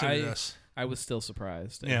and visited us, I was still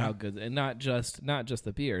surprised at Yeah. how good, and not just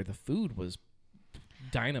the beer, the food was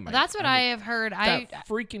dynamite. That's what I have heard. That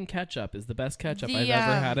freaking ketchup is the best ketchup I've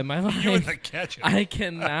ever had in my life. You and the ketchup. I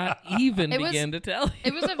cannot even begin to tell you.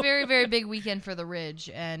 It was a very, very big weekend for the Ridge,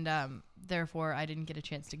 and therefore I didn't get a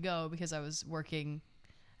chance to go because I was working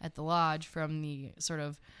at the lodge from the sort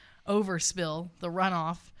of overspill, the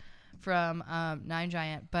runoff from Nine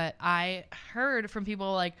Giant. But I heard from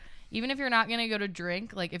people even if you're not going to go to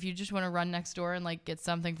drink, if you just want to run next door and get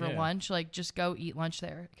something for lunch, just go eat lunch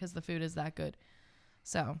there because the food is that good.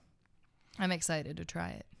 So I'm excited to try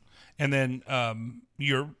it. And then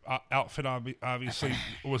your outfit obviously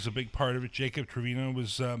was a big part of it. Jacob Trevino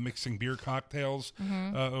was mixing beer cocktails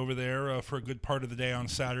over there for a good part of the day on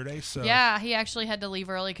Saturday. So yeah, he actually had to leave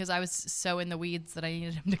early because I was so in the weeds that I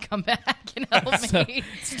needed him to come back and help So me.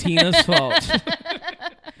 it's Tina's fault.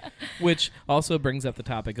 Which also brings up the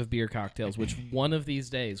topic of beer cocktails, which one of these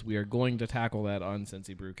days we are going to tackle that on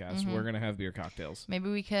Cincy Brewcast. We're going to have beer cocktails. Maybe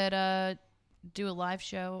we could do a live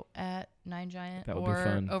show at Nine Giant That would or be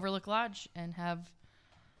fun. Overlook Lodge and have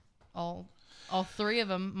all three of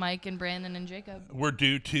them, Mike and Brandon and Jacob. we're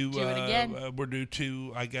due to Do it again. we're due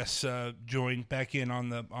to I guess join back in on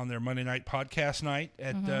their Monday night podcast night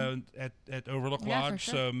at Overlook Yeah, for Lodge.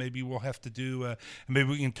 sure. So maybe we'll have to do maybe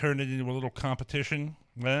we can turn it into a little competition.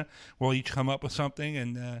 We'll each come up with something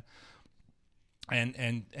and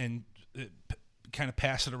kind of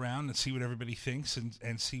pass it around and see what everybody thinks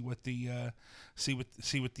and see what the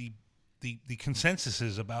consensus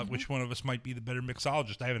is about which one of us might be the better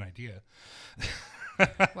mixologist. I have an idea.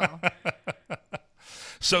 Well,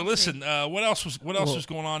 So listen, what else was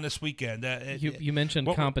going on this weekend? You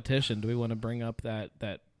mentioned competition. Do we want to bring up that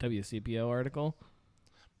WCPO article?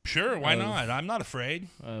 Sure, why not? I'm not afraid.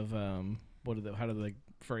 Of how do the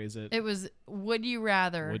phrase it. It was Would You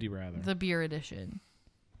Rather. Would You Rather. The beer edition.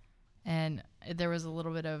 And there was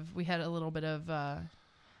we had a little bit of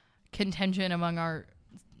contention among our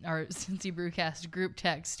Cincy Brewcast group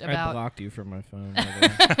text about. I blocked you from my phone.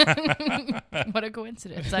 What a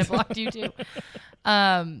coincidence! I blocked you too.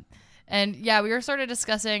 And yeah, we were sort of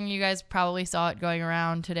discussing. You guys probably saw it going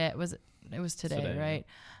around today. It was today, right?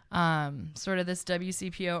 Sort of this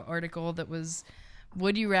WCPO article that was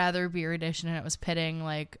Would You Rather beer edition, and it was pitting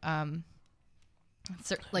like a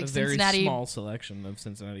very Cincinnati small selection of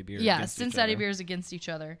Cincinnati beers. Yeah, Cincinnati beers against each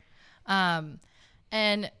other. And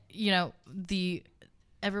you know,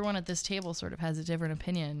 everyone at this table sort of has a different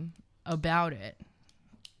opinion about it.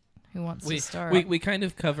 Who wants to start? We kind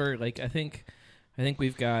of cover, like, I think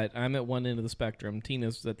we've got, I'm at one end of the spectrum,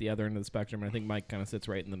 Tina's at the other end of the spectrum, and I think Mike kind of sits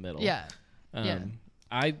right in the middle. Yeah.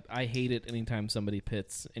 I hate it anytime somebody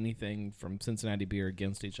pits anything from Cincinnati beer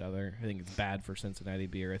against each other. I think it's bad for Cincinnati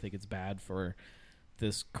beer. I think it's bad for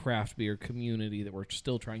this craft beer community that we're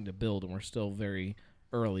still trying to build and we're still very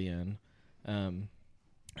early in.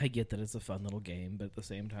 I get that it's a fun little game, but at the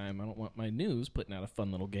same time, I don't want my news putting out a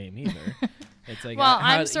fun little game either. It's like, well,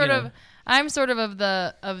 I'm sort of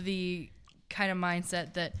the kind of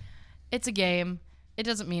mindset that it's a game. It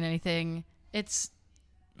doesn't mean anything. It's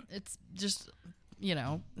just, you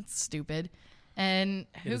know, it's stupid. And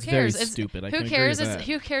who it's cares? Very stupid. Who cares?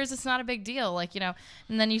 Who cares? It's not a big deal. Like, you know,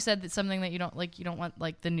 and then you said that something that you don't like. You don't want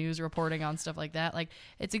like the news reporting on stuff like that. Like,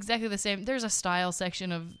 it's exactly the same. There's a style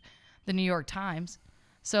section of the New York Times.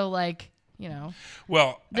 So, like, you know,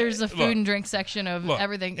 well, there's a food and drink section of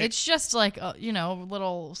everything. It's just like a, you know,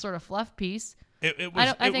 little sort of fluff piece.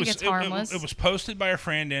 I think it's harmless. It was posted by our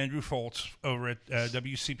friend Andrew Foltz over at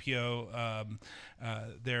WCPO,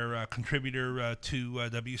 their contributor to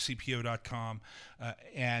WCPO.com,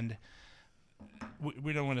 and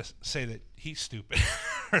we don't want to say that he's stupid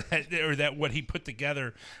or that what he put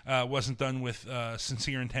together wasn't done with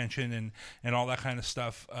sincere intention and all that kind of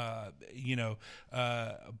stuff, you know.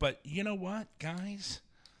 But you know what, guys?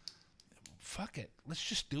 Fuck it. Let's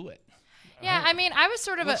just do it. Yeah, I mean, I was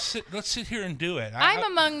sort of let's sit here and do it. I'm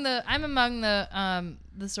among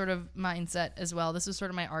the sort of mindset as well. This is sort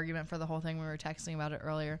of my argument for the whole thing. We were texting about it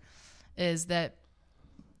earlier, is that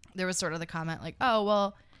there was sort of the comment like, oh,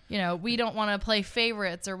 well, you know, we don't want to play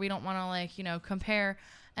favorites or we don't want to, like, you know, compare.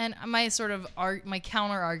 And my sort of my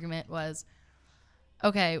counter argument was,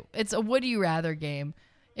 okay, it's a would you rather game.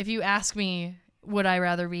 If you ask me, would I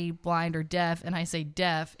rather be blind or deaf? And I say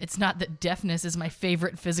deaf. It's not that deafness is my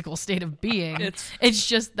favorite physical state of being. It's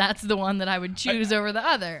just that's the one that I would choose over the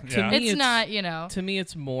other. Yeah. It's not, you know. To me,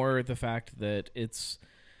 it's more the fact that it's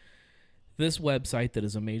this website that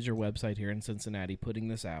is a major website here in Cincinnati putting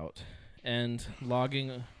this out and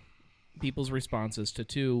logging people's responses to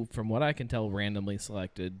two, from what I can tell, randomly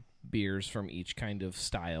selected beers from each kind of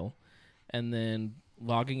style, and then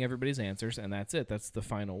logging everybody's answers, and that's it. That's the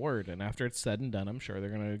final word. And after it's said and done, I'm sure they're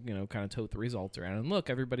going to, you know, kind of tote the results around. And look,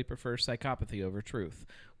 everybody prefers psychopathy over truth,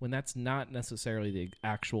 when that's not necessarily the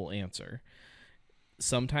actual answer.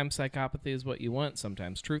 Sometimes psychopathy is what you want.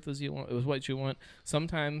 Sometimes truth is what you want.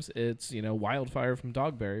 Sometimes it's, you know, Wildfire from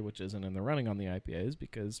Dogberry, which isn't in the running on the IPAs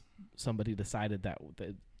because somebody decided that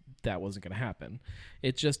wasn't going to happen.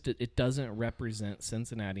 It doesn't represent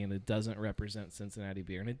Cincinnati, and it doesn't represent Cincinnati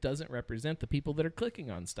beer, and it doesn't represent the people that are clicking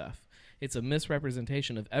on stuff. It's a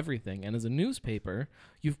misrepresentation of everything, and as a newspaper,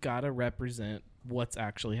 you've got to represent what's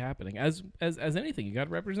actually happening. As anything, you got to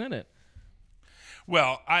represent it.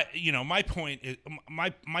 Well, my point is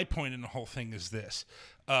my point in the whole thing is this,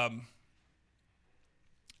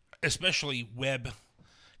 especially web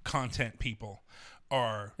content people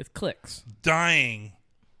are it's clicks dying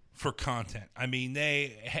for content. I mean,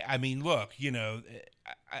 look, you know,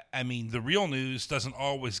 I mean, the real news doesn't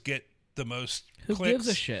always get the most Who clicks. gives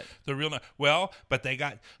a shit? The real well, but they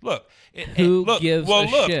got Who gives a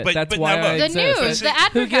shit? But, that's but why now, look, the news, the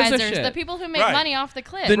advertisers, shit? the people who make Right. money off the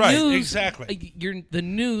clip. The Right, news, exactly. The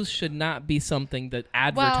news should not be something that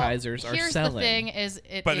advertisers are here's selling. the thing: is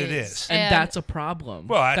But it is. and that's a problem.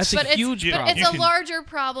 Well, that's a huge But problem. it's a larger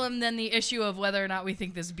problem than the issue of whether or not we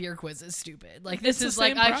think this beer quiz is stupid. Like, this It's is the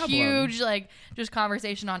like same a problem. huge, like, just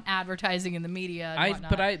conversation on advertising in the media. And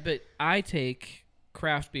whatnot. But I take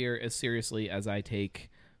craft beer as seriously as I take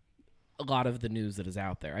a lot of the news that is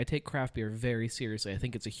out there. I take craft beer very seriously. I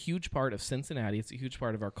think it's a huge part of Cincinnati. It's a huge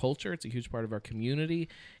part of our culture. It's a huge part of our community.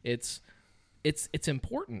 It's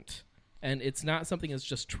important, and it's not something that's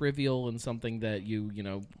just trivial and something that you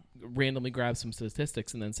know randomly grab some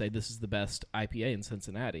statistics and then say this is the best IPA in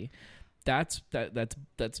Cincinnati. that's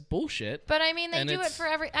bullshit. But I mean, they And do it it's- for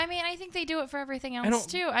I think they do it for everything I else don't-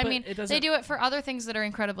 too. I but mean, it doesn't- they do it for other things that are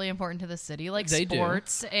incredibly important to the city, like They do.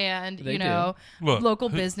 sports and They you know Look, local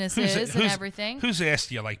who- businesses and everything. Whose ass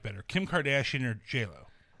do you like better, Kim Kardashian or J-Lo?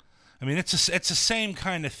 I mean, it's the same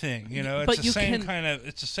kind of thing, you know. It's But the you same can- kind of.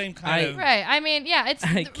 It's the same kind of. Right. I mean, yeah, it's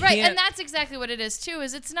I right, can't- and that's exactly what it is too.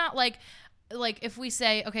 Is it's not like if we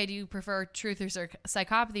say, okay, do you prefer truth or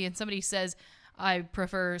psychopathy, and somebody says, I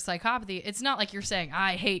prefer psychopathy. It's not like you're saying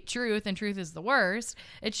I hate truth and truth is the worst.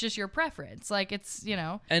 It's just your preference. Like it's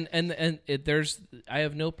And there's I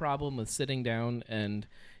have no problem with sitting down and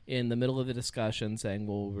in the middle of the discussion saying,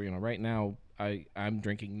 well, right now I'm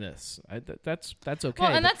drinking this. That's okay.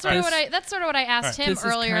 Well, and But that's sort of what I asked him this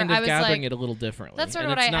earlier. Is kind of I was gathering like, it a little differently. That's sort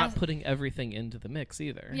and of what it's I not asked. putting everything into the mix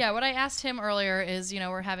either. Yeah, what I asked him earlier is,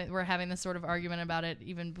 we're having this sort of argument about it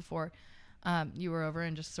even before you were over,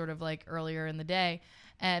 and just sort of like earlier in the day,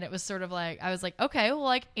 and it was sort of like I was like, okay, well,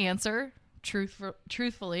 like answer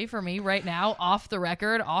truthfully for me right now, off the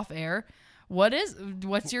record, off air.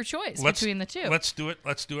 What's your choice between the two? Let's do it.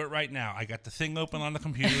 Let's do it right now. I got the thing open on the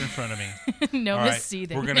computer in front of me. No All right,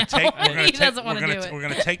 misseating. We're gonna now. take. We're gonna He take. doesn't We're want to gonna. do it. We're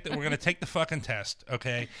gonna take. We're gonna take the fucking test.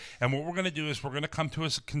 Okay. And what we're gonna do is we're gonna come to a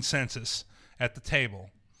consensus at the table,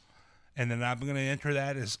 and then I'm gonna enter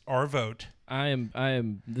that as our vote. I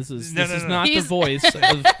am. This is No, not the He's- voice of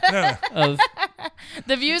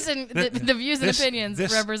the views and the views and opinions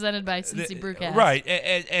this- represented by Cincy Brewcast. Right,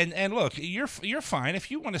 and look, you're fine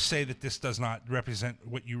if you want to say that this does not represent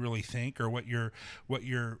what you really think or what you're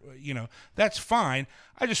that's fine.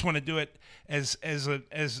 I just want to do it as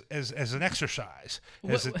an exercise,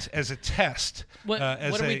 as a test. what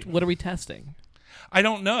are we testing? I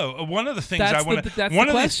don't know. One of the things That's I want to. that's One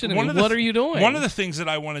the of question. the, I one mean, of the what are you doing? One of the things that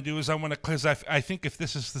I want to do is because I think if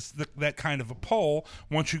this is that kind of a poll,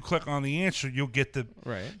 once you click on the answer, you'll get the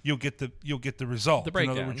you'll get the result. The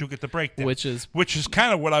breakdown. In other words, you'll get the breakdown, which is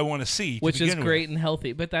kind of what I want to see. Which is great with. and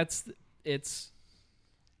healthy, but it's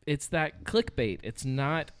that clickbait. It's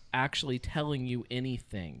not actually telling you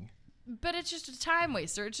anything. But it's just a time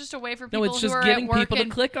waster. It's just a way for No, people it's just who are getting at work people to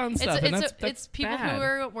and click on stuff, and that's it's people bad. who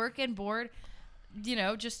are at work and bored.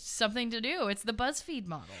 Just something to do. It's the BuzzFeed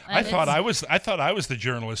model. I thought I was the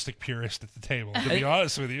journalistic purist at the table. To be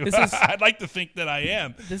honest with you, I'd like to think that I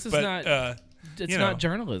am. This is but, not. It's not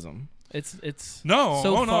journalism. It's no.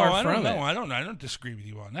 So oh no, far I from don't know. it. I don't disagree with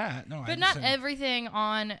you on that. No, But not everything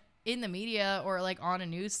in the media or like on a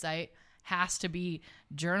news site has to be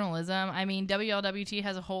journalism. I mean, WLWT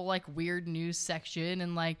has a whole like weird news section,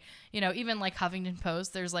 and like even like Huffington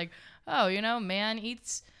Post. There's like, man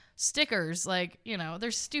eats stickers, like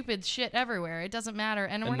there's stupid shit everywhere. It doesn't matter,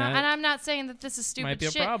 and I'm not saying that this is stupid might be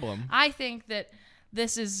a shit. problem. I think that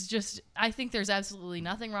this is just. I think there's absolutely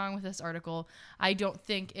nothing wrong with this article. I don't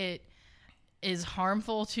think it is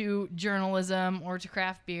harmful to journalism or to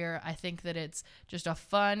craft beer. I think that it's just a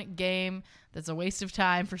fun game that's a waste of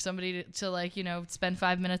time for somebody to like spend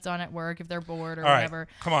 5 minutes on at work if they're bored or whatever. Right,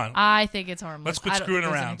 come on. I think it's harmless. Let's quit I don't screwing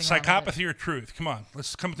think there's around. anything wrong with Psychopathy or truth? Come on.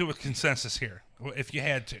 Let's come to a consensus here. If you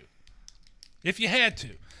had to.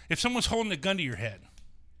 If someone's holding a gun to your head.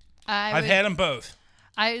 I've had them both.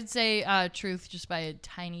 I would say truth just by a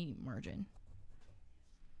tiny margin.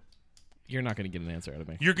 You're not going to get an answer out of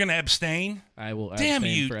me. You're going to abstain? I will Damn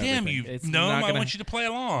abstain you. for Damn everything. you. It's No, not I gonna- want you to play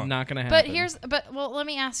along. Not going to happen. But let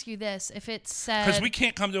me ask you this: if it said, because we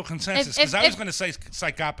can't come to a consensus. Because I was going to say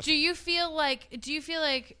psychopathy. Do you feel like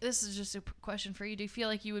this is just a question for you? Do you feel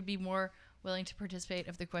like you would be more willing to participate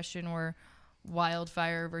if the question were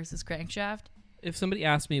wildfire versus crankshaft? If somebody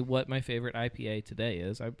asked me what my favorite IPA today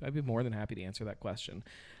is, I'd be more than happy to answer that question.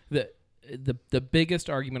 The biggest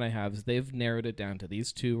argument I have is they've narrowed it down to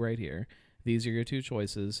these two right here. These are your two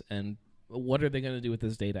choices, and what are they going to do with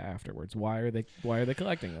this data afterwards? Why are they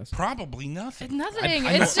collecting this? Probably nothing. Nothing.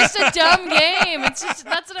 It's just a dumb game. It's just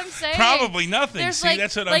that's what I'm saying. Probably nothing. There's See,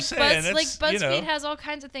 that's what I'm saying. BuzzFeed has all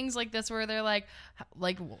kinds of things like this where they're like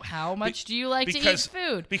how much do you like to eat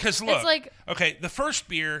food? Because look, it's like okay, the first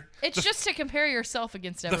beer. It's just to compare yourself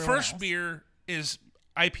against everyone The first else. beer is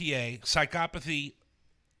IPA, psychopathy,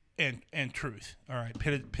 and truth. All right,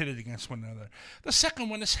 pitted against one another. The second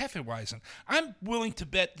one is Hefeweizen. I'm willing to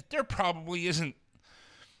bet that there probably isn't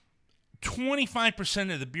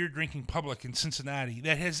 25% of the beer drinking public in Cincinnati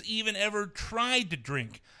that has even ever tried to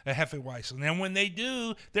drink a Hefeweizen. And when they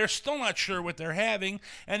do, they're still not sure what they're having,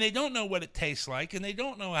 and they don't know what it tastes like, and they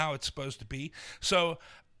don't know how it's supposed to be. So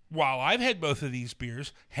while I've had both of these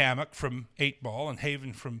beers, Hammock from 8 Ball and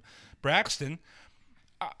Haven from Braxton,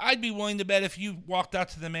 I'd be willing to bet if you walked out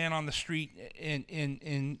to the man on the street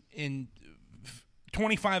in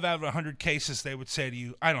 25 out of 100 cases, they would say to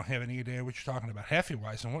you, I don't have any idea what you're talking about.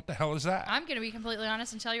 Hefeweizen, what the hell is that? I'm going to be completely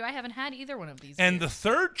honest and tell you I haven't had either one of these. And beers. the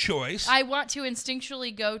third choice... I want to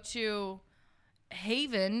instinctually go to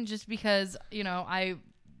Haven just because, I,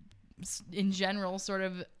 in general, sort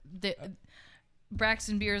of...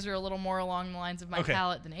 Braxton beers are a little more along the lines of my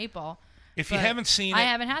palate than 8-Ball. If you haven't seen it... I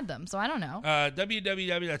haven't had them, so I don't know.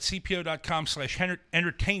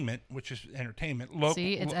 www.cpo.com/entertainment, which is entertainment.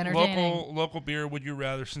 See, it's entertaining. Local beer, Would You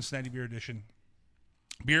Rather, Cincinnati Beer Edition.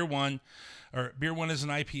 Beer 1 is an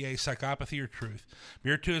IPA, Psychopathy or Truth.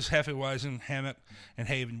 Beer 2 is Hefeweizen, Hammock, and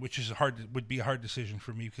Haven, which is would be a hard decision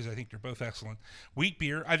for me because I think they're both excellent. Wheat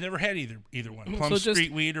beer, I've never had either one. Plum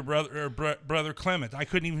Street Wheat or Brother Clement. I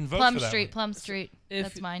couldn't even vote for that one. Plum Street.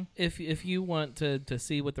 That's mine. If you want to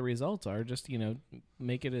see what the results are, just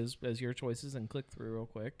make it as your choices and click through real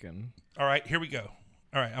quick. And all right, here we go.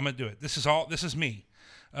 All right, I'm gonna do it. This is me.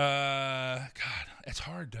 God, it's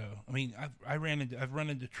hard though. I mean, I've run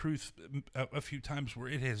into Truth a few times where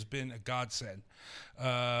it has been a godsend.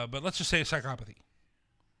 But let's just say Psychopathy.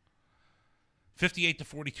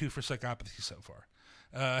 58-42 for Psychopathy so far.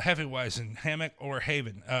 Hefeweizen, Hammock, or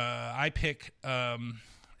Haven. I pick. I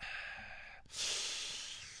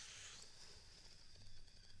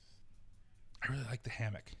really like the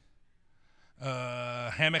Hammock.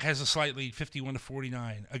 Hammock has a slightly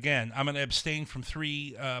 51-49. Again, I'm going to abstain from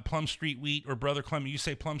 3 Plum Street Wheat or Brother Clement. You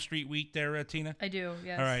say Plum Street Wheat there, Tina? I do,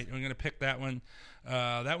 yes. All right, I'm going to pick that one.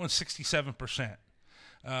 That one's 67%.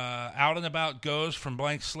 Out and About Goes from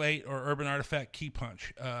Blank Slate or Urban Artifact Key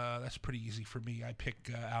Punch. That's pretty easy for me. I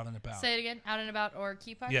pick Out and About. Say it again. Out and About or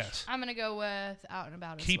Key Punch? Yes. I'm going to go with Out and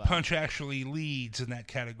About Key as well. Punch actually leads in that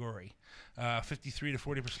category. 53 to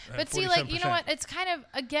 40%. But see, 47%. you know what? It's kind of,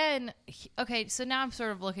 again, okay, so now I'm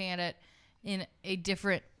sort of looking at it in a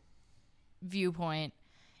different viewpoint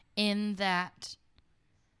in that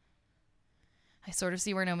I sort of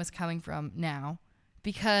see where Noma's coming from now.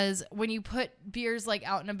 Because when you put beers like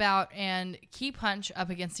Out and About and Key Punch up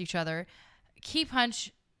against each other, Key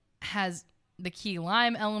Punch has the key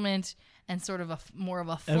lime element and sort of more of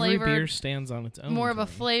a flavored. Every beer stands on its own. More of a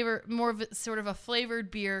sort of a flavored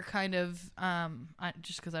beer kind of,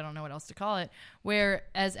 just because I don't know what else to call it.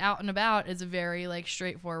 Whereas Out and About is a very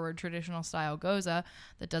straightforward traditional style goza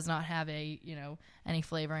that does not have any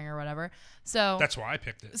flavoring or whatever. So that's why I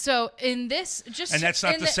picked it. So in this, that's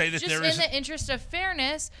not to say that there is in the interest of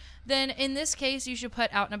fairness, then in this case you should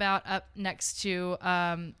put Out and About up next to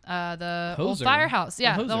the old Hoser. Firehouse.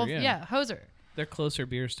 Yeah, Hoser, the old, yeah. Hoser. They're closer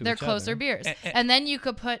beers to They're each other. closer beers. And then you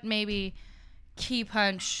could put maybe Key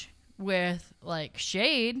Punch with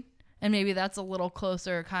Shade, and maybe that's a little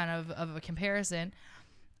closer kind of a comparison.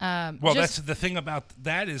 That's the thing about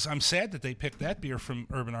that is I'm sad that they picked that beer from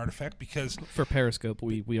Urban Artifact because for Periscope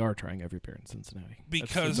we are trying every beer in Cincinnati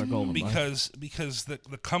because our goal in life. because the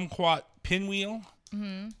Kumquat Pinwheel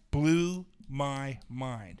blew my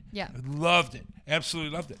mind. Yeah, I loved it,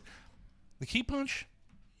 absolutely loved it. The Key Punch,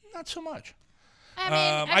 not so much.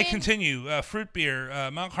 I mean, continue. Fruit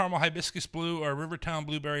beer, Mount Carmel Hibiscus Blue or Rivertown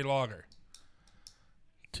Blueberry Lager.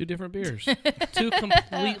 2 different beers. 2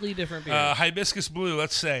 completely different beers. Hibiscus Blue,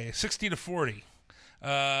 let's say 60-40.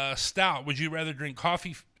 Stout. Would you rather drink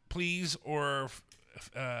Coffee Please or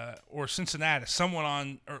Cincinnati? Someone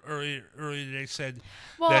on earlier today said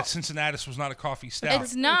that Cincinnati was not a coffee stout.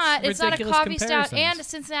 It's not. It's not a coffee stout, comparisons. and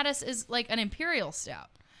Cincinnati is like an imperial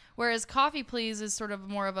stout, whereas Coffee Please is sort of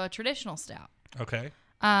more of a traditional stout. Okay.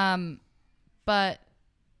 But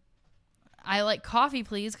I like Coffee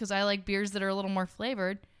Please because I like beers that are a little more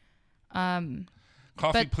flavored.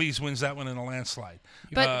 Coffee Please wins that one in a landslide.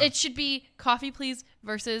 But it should be Coffee Please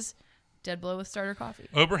versus Dead Blow with Starter Coffee.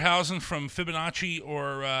 Oberhausen from Fibonacci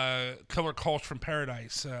or Killer Kolsch from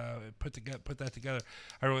Paradise. Put that together.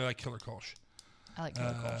 I really like Killer Kolsch. I like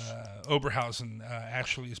Killer Kolsch. Oberhausen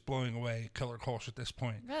actually is blowing away Killer Kolsch at this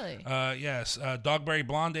point. Really? Yes. Dogberry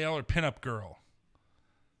Blonde Ale or Pinup Girl?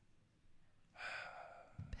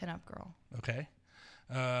 Pinup Girl. Okay.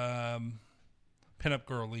 Pinup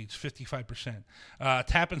Girl leads 55%.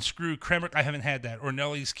 Tap and Screw Kremrick, I haven't had that. Or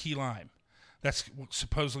Nellie's Key Lime. That's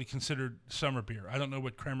supposedly considered summer beer. I don't know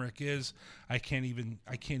what Kremrick is. I can't even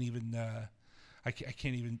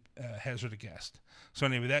hazard a guess. So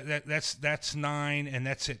anyway, that's 9, and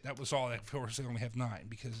that's it. That was all. Of course, they only have 9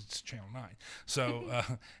 because it's Channel 9. So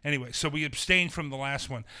anyway, so we abstained from the last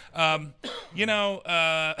one.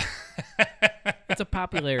 It's It's a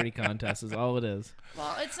popularity contest is all it is.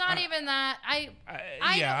 Well, it's not even that. I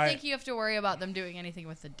don't think you have to worry about them doing anything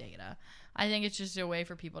with the data. I think it's just a way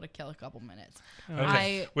for people to kill a couple minutes.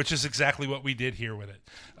 Okay. Which is exactly what we did here with it.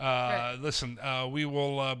 Right. Listen, we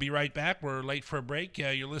will be right back. We're late for a break.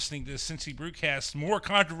 You're listening to Cincy Brewcast. More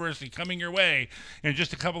controversy coming your way in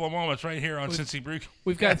just a couple of moments right here on Cincy Brewcast.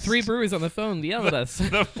 We've got 3 breweries on the phone to yell at us.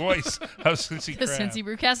 The voice of Cincy The Craft. Cincy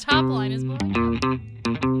Brewcast hotline is blowing up.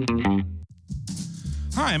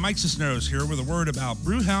 Hi, Mike Cisneros here with a word about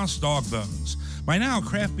Brewhouse Dog Bones. By now,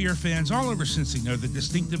 craft beer fans all over Cincy know the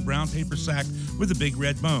distinctive brown paper sack with a big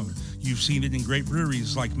red bone. You've seen it in great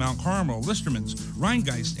breweries like Mount Carmel, Listerman's,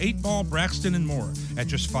 Rheingeist, 8 Ball, Braxton, and more. At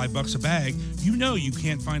just $5 a bag, you know you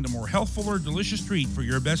can't find a more healthful or delicious treat for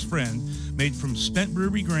your best friend, made from spent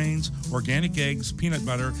brewery grains, organic eggs, peanut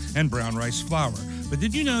butter, and brown rice flour. But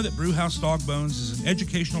did you know that Brewhouse Dog Bones is an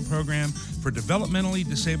educational program for developmentally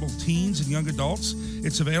disabled teens and young adults?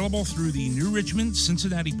 It's available through the New Richmond,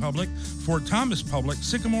 Cincinnati Public, Fort Thomas Public,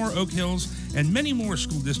 Sycamore, Oak Hills, and many more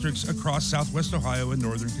school districts across southwest Ohio and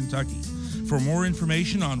northern Kentucky. For more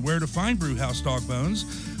information on where to find Brewhouse Dog Bones,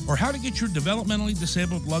 or how to get your developmentally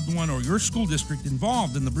disabled loved one or your school district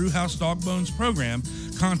involved in the Brewhouse Dog Bones program,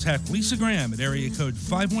 contact Lisa Graham at area code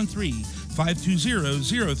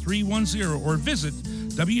 513-520-0310 or visit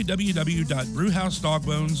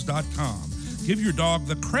www.brewhousedogbones.com. Give your dog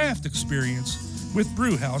the craft experience with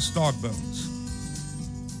Brewhouse Dog Bones.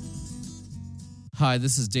 Hi,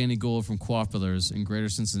 this is Danny Gould from Quaff Brothers in Greater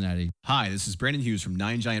Cincinnati. Hi, this is Brandon Hughes from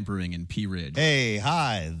Nine Giant Brewing in Pea Ridge. Hey,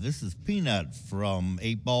 hi, this is Peanut from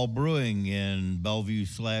 8 Ball Brewing in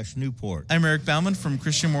Bellevue/Newport. I'm Eric Bauman from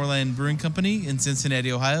Christian Moorland Brewing Company in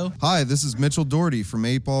Cincinnati, Ohio. Hi, this is Mitchell Doherty from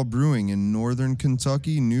 8 Ball Brewing in northern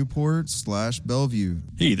Kentucky, Newport/Bellevue.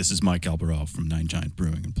 Hey, this is Mike Albaroff from Nine Giant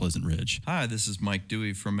Brewing in Pleasant Ridge. Hi, this is Mike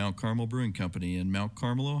Dewey from Mount Carmel Brewing Company in Mount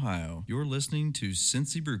Carmel, Ohio. You're listening to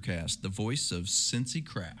Cincy Brewcast, the voice of Cincy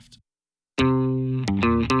Craft.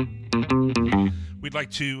 We'd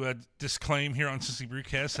like to disclaim here on Cincy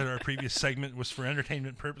Brewcast that our previous segment was for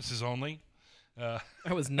entertainment purposes only. I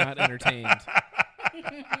was not entertained.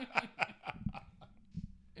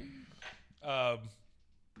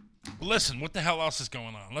 Listen, what the hell else is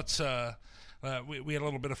going on? Let's. We had a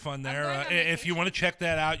little bit of fun there. If you want to check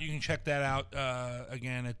that out, you can check that out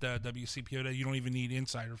again at WCPO. You don't even need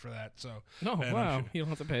Insider for that. So. Oh, wow. You don't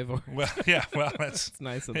have to pay for it. Well, yeah. Well, that's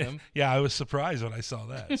nice of them. Yeah, I was surprised when I saw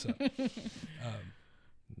that. So.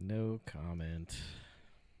 No comment.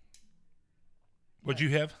 What'd you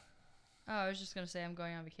have? Oh, I was just going to say I'm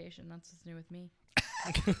going on vacation. That's what's new with me.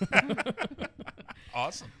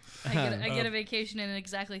 Awesome. I get a vacation in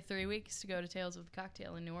exactly 3 weeks to go to Tales of the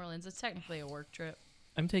Cocktail in New Orleans. It's technically a work trip.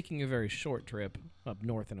 I'm taking a very short trip up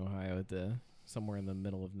north in Ohio at somewhere in the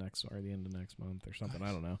middle of next or the end of next month or something. Nice.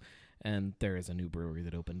 I don't know. And there is a new brewery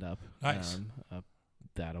that opened up. Nice. Up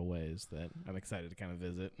that a ways that I'm excited to kind of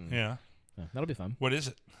visit. And, yeah. That'll be fun. What is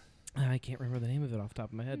it? I can't remember the name of it off the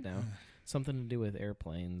top of my head now. Something to do with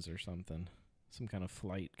airplanes or something. Some kind of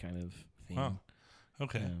flight kind of theme. Oh,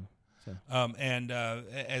 okay. And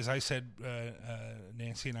as I said,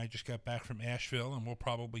 Nancy and I just got back from Asheville, and we'll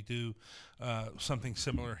probably do something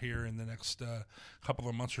similar here in the next couple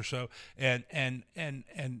of months or so. And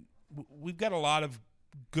we've got a lot of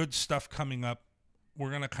good stuff coming up. We're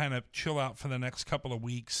going to kind of chill out for the next couple of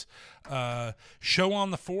weeks. Show on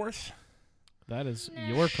the 4th. That is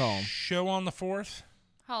your call. Show on the 4th.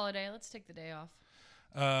 Holiday. Let's take the day off.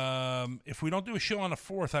 If we don't do a show on the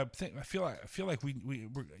 4th, I feel like we're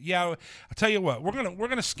I'll tell you what, we're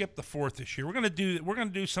gonna skip the 4th this year. We're gonna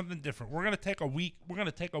do something different. We're gonna take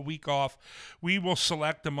a week off. We will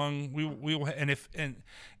select we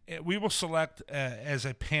will select as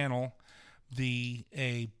a panel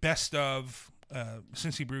a best of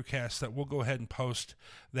Cincy Brewcast that we'll go ahead and post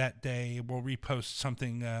that day. We'll repost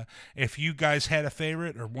something. If you guys had a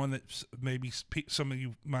favorite or one that maybe some of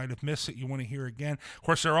you might have missed that you want to hear again, of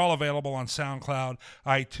course, they're all available on SoundCloud,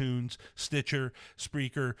 iTunes, Stitcher,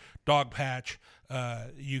 Spreaker, Dogpatch.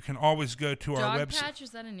 You can always go to our website. Dogpatch,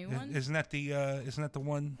 is that a new one? Isn't that the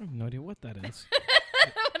one? I have no idea what that is.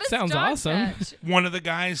 Sounds awesome. One of the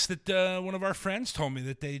guys that one of our friends told me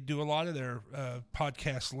that they do a lot of their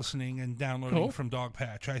podcast listening and downloading from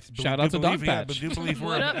Dogpatch. Shout out to Dogpatch. I do believe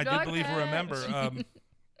we're a member.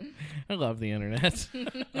 I love the internet.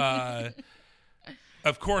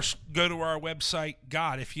 Of course, go to our website.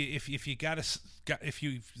 God, if you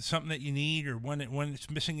something that you need or one that's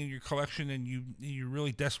missing in your collection and you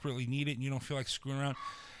really desperately need it and you don't feel like screwing around,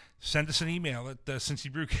 send us an email at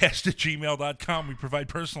cincybrewcast@gmail.com. We provide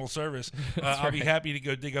personal service. I'll be happy to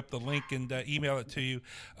go dig up the link and email it to you.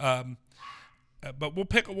 but we'll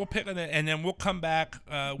pick it, and then we'll come back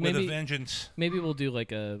with a vengeance. Maybe we'll do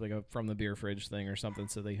like a from the beer fridge thing or something,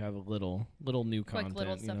 so they have a little new Quick content.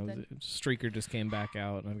 little You know, something. Streaker just came back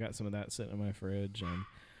out, and I've got some of that sitting in my fridge. And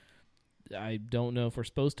I don't know if we're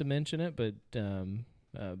supposed to mention it, but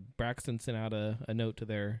Braxton sent out a note to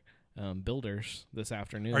their builders this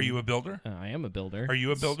afternoon. Are you a builder? I am a builder. Are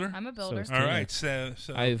you a builder? I'm a builder. So All right. So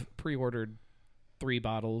I've pre-ordered 3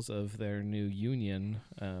 bottles of their new Union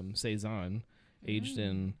Saison, aged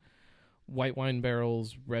in white wine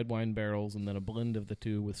barrels, red wine barrels, and then a blend of the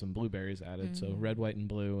two with some blueberries added. So red, white, and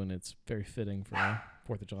blue, and it's very fitting for a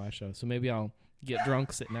 4th of July show. So maybe I'll get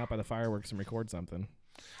drunk sitting out by the fireworks and record something.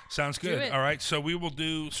 Sounds good. it. All right, so we will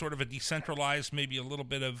do sort of a decentralized, maybe a little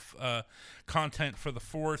bit of content for the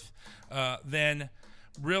 4th. Then,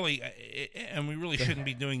 really, and we really shouldn't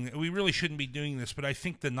be doing this, but I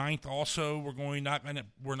think the 9th also we're not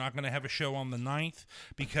going to have a show on the 9th,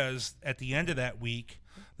 because at the end of that week,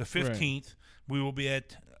 the 15th, we will be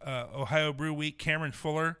at Ohio Brew Week. Cameron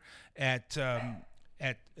Fuller at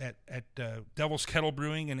Devil's Kettle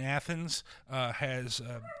Brewing in Athens has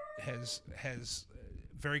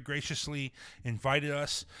very graciously invited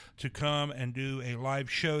us to come and do a live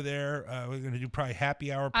show there. We're going to do probably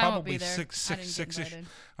happy hour, I won't probably be there. I didn't get 6-ish. invited.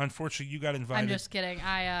 Unfortunately, you got invited. I'm just kidding.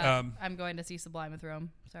 I'm going to see Sublime with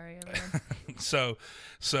Rome. Sorry, everyone. So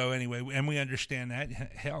anyway, and we understand that.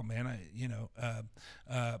 Hell, man,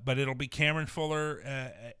 but it'll be Cameron Fuller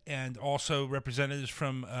and also representatives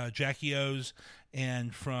from Jackie O's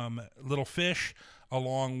and from Little Fish,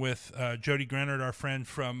 along with Jody Grenard, our friend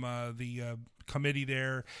from the committee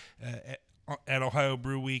there at Ohio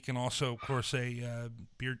Brew Week, and also, of course, a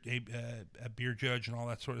beer judge and all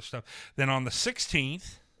that sort of stuff. Then on the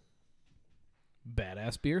 16th,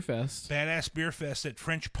 Badass Beer Fest at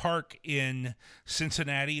French Park in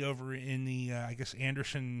Cincinnati, over in the I guess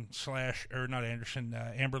Amberley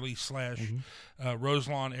 /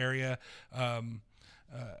 Roselawn area.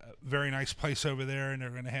 Very nice place over there, and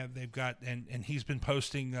they've got he's been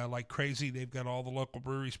posting like crazy. They've got all the local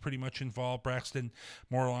breweries pretty much involved. Braxton,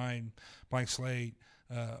 Moorline, Blank Slate,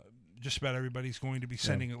 just about everybody's going to be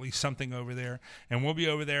sending at least something over there, and we'll be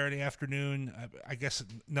over there in the afternoon. I guess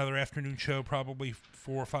another afternoon show, probably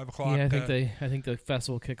 4 or 5 o'clock. Yeah, I think the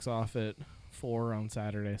festival kicks off at 4 on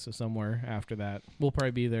Saturday, so somewhere after that we'll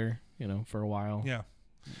probably be there, for a while. Yeah,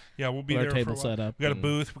 we'll be with there our table for a while. set up. We got a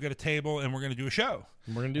booth, we got a table, and we're going to do a show.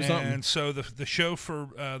 We're going to do something. And so the show for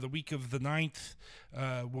the week of the 9th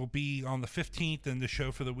will be on the 15th, and the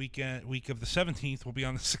show for the week of the 17th will be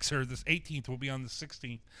on the 6th, or this 18th will be on the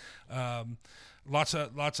 16th. Lots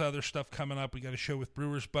of other stuff coming up. We got a show with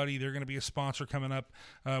Brewers Buddy. They're going to be a sponsor coming up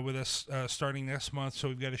with us starting next month. So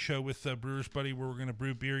we've got a show with Brewers Buddy where we're going to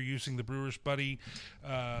brew beer using the Brewers Buddy.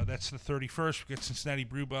 That's the 31st. We got Cincinnati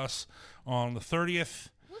Brew Bus on the 30th.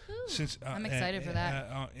 I'm excited for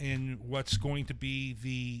that. In what's going to be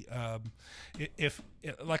the if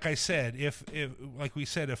like we said, if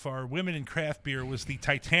our Women in Craft Beer was the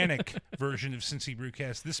Titanic version of Cincy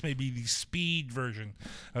Brewcast, this may be the speed version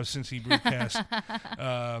of Cincy Brewcast.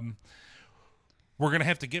 We're going to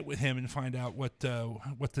have to get with him and find out what the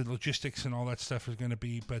logistics and all that stuff is going to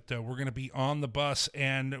be. But we're going to be on the bus,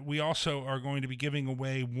 and we also are going to be giving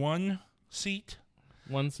away one seat.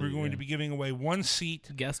 We're going to be giving away one seat,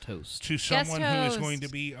 guest host, to someone who is going to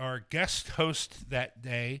be our guest host that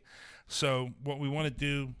day. So what we want to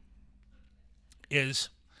do is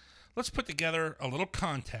let's put together a little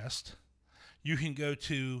contest. You can go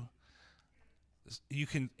to. You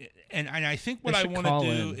can, and I think what I want to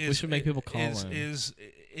do is we should make people call is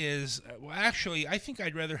well, actually, I think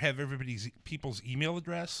I'd rather have people's email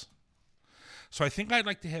address. So I think I'd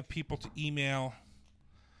like to have people to email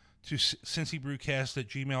to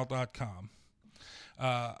cincybrewcast@gmail.com.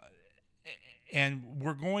 And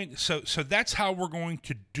we're going, so that's how we're going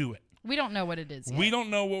to do it. We don't know what it is yet. We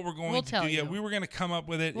don't know what we're going to do yet. We were going to come up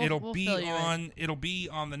with it. We'll It'll be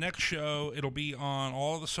on the next show. It'll be on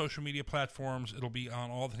all of the social media platforms. It'll be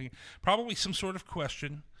on all the things. Probably some sort of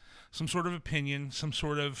question, some sort of opinion, some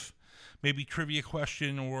sort of maybe trivia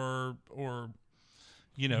question, or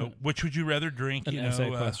which would you rather drink? An essay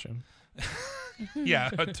question. Yeah,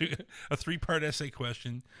 a 3-part essay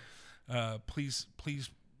question. Please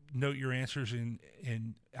note your answers in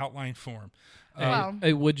outline form.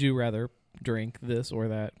 Would you rather drink this or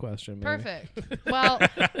that question? Maybe? Perfect. Well,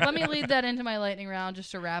 let me lead that into my lightning round just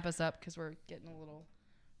to wrap us up, because we're getting a little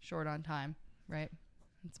short on time. Right?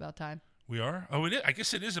 It's about time. We are. Oh, it is. I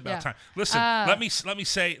guess it is about time. Listen, let me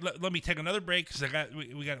take another break, because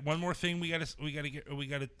we got one more thing we got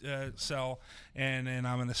to sell, and then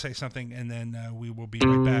I'm going to say something, and then we will be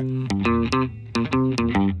right back.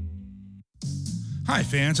 Hi,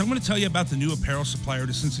 fans. I'm going to tell you about the new apparel supplier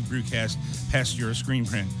to Cincy Brewcast, Pastura Screen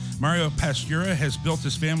Print. Mario Pastura has built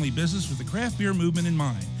his family business with the craft beer movement in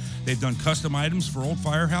mind. They've done custom items for Old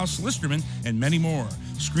Firehouse, Listerman, and many more.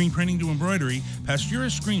 Screen printing to embroidery, Pastura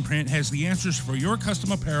Screen Print has the answers for your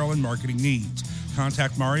custom apparel and marketing needs.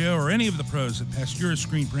 Contact Mario or any of the pros at Pastura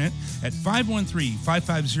Screen Print at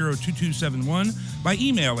 513-550-2271, by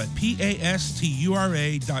email at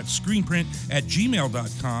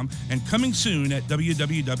pastura.screenprint@gmail.com, and coming soon at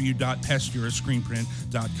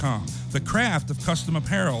www.pasturascreenprint.com. The craft of custom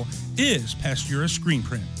apparel is Pastura Screen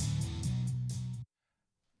Print.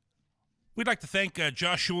 We'd like to thank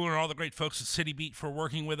Josh Schuler and all the great folks at City Beat for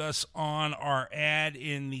working with us on our ad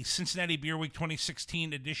in the Cincinnati Beer Week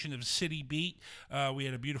 2016 edition of City Beat. We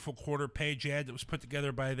had a beautiful quarter-page ad that was put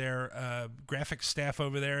together by their graphics staff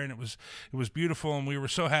over there, and it was beautiful, and we were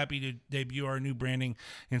so happy to debut our new branding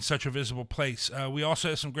in such a visible place. We also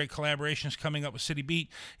have some great collaborations coming up with City Beat,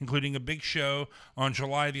 including a big show on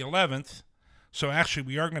July the 11th. So actually,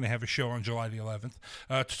 we are going to have a show on July the 11th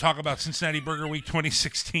to talk about Cincinnati Burger Week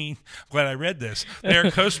 2016. Glad I read this. They are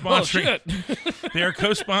co-sponsoring. They are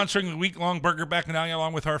co-sponsoring the week-long Burger Bacchanalia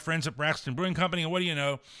along with our friends at Braxton Brewing Company. And what do you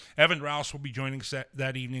know? Evan Rouse will be joining us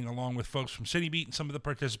that evening along with folks from City Beat and some of the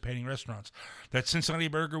participating restaurants. That's Cincinnati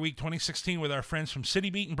Burger Week 2016 with our friends from City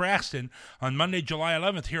Beat and Braxton on Monday, July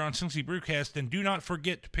 11th here on Cincy Brewcast. And do not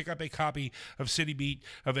forget to pick up a copy of City Beat,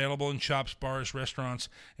 available in shops, bars, restaurants,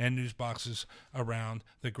 and news boxes around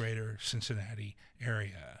the greater Cincinnati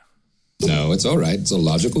area. No, it's all right. It's a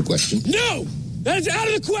logical question. No! That's out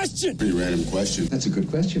of the question! Pretty random question. That's a good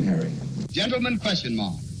question, Harry. Gentleman question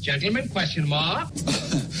mark. Gentleman question mark.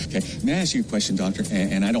 Okay, may I ask you a question, Doctor?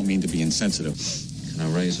 And I don't mean to be insensitive. Can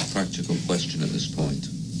I raise a practical question at this point?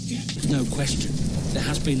 No question. There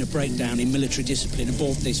has been a breakdown in military discipline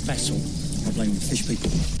aboard this vessel. I blame the fish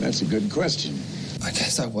people. That's a good question. I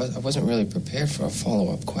guess I wasn't really prepared for a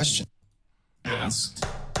follow-up question. Asked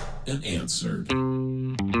and answered.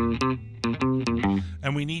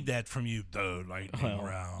 And we need that from you, though, lightning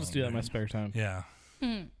round. Let's do that in my spare time. Yeah.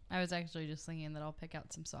 I was actually just thinking that I'll pick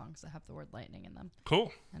out some songs that have the word lightning in them.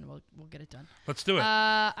 Cool. And we'll get it done. Let's do it.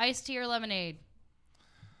 Iced tea or lemonade?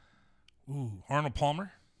 Ooh, Arnold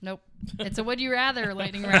Palmer? Nope. It's a would you rather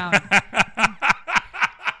lightning round.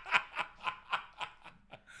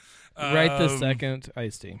 Right this second,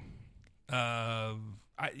 iced tea. My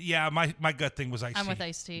gut thing was iced tea. I'm with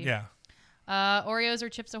iced tea. Yeah. Oreos or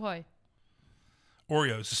Chips Ahoy?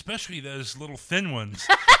 Oreos, especially those little thin ones.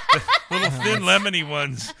 Little thin lemony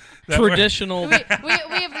ones. Traditional. We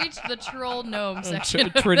have reached the troll gnome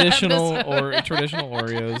section. Traditional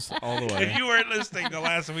Oreos all the way. If you weren't listening to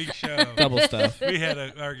last week's show, double stuff. We had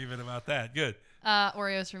an argument about that. Good.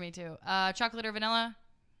 Oreos for me too. Chocolate or vanilla?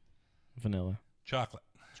 Vanilla. Chocolate.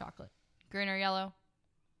 Green or yellow?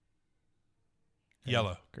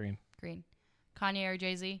 Yellow. Green. Kanye or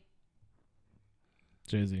Jay-Z?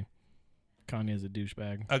 Jay-Z. Kanye's a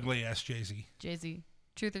douchebag. Ugly ass Jay-Z. Jay-Z.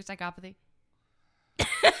 Truth or psychopathy?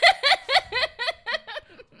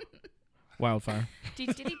 Wildfire.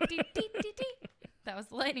 That was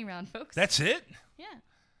the lightning round, folks. That's it? Yeah.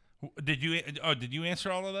 Did you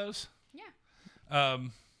answer all of those? Yeah.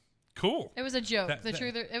 Cool. It was a joke. The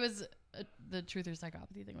truth or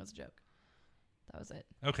psychopathy thing was a joke. That was it.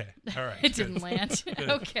 Okay. All right. It didn't land.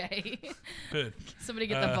 Okay. Good. Somebody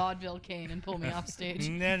get the vaudeville cane and pull me off stage.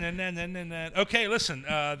 No. Okay, listen.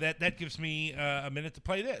 That gives me a minute to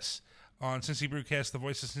play this on Cincy Brewcast, the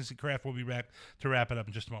voice of Cincy Craft. We'll be back to wrap it up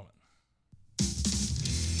in just a moment.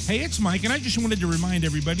 Hey, it's Mike, and I just wanted to remind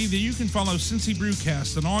everybody that you can follow Cincy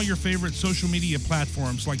Brewcast on all your favorite social media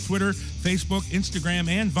platforms like Twitter, Facebook, Instagram,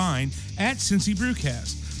 and Vine at Cincy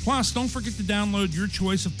Brewcast. Plus, don't forget to download your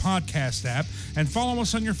choice of podcast app and follow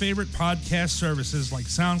us on your favorite podcast services like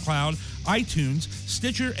SoundCloud, iTunes,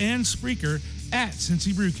 Stitcher, and Spreaker at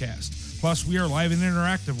Cincy Brewcast. Plus, we are live and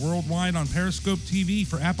interactive worldwide on Periscope TV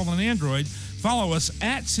for Apple and Android. Follow us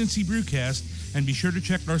at Cincy Brewcast and be sure to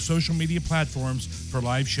check our social media platforms for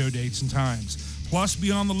live show dates and times. Plus, be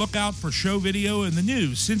on the lookout for show video in the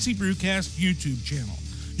new Cincy Brewcast YouTube channel.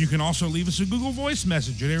 You can also leave us a Google Voice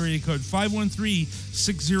message at area code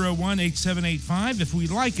 513-601-8785. If we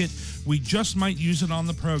like it, we just might use it on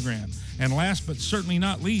the program. And last but certainly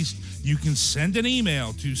not least, you can send an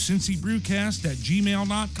email to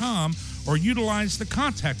cincybrewcast@gmail.com or utilize the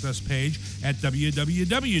Contact Us page at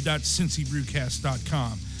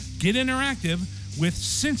www.cincybrewcast.com. Get interactive with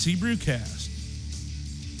Cincy Brewcast.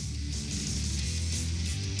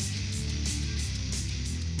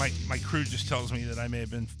 My crew just tells me that I may have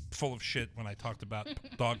been full of shit when I talked about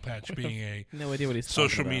Dogpatch being a no idea what he's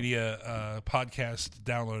social talking about. media podcast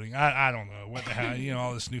downloading. I don't know what the hell,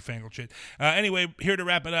 all this newfangled shit. Anyway, here to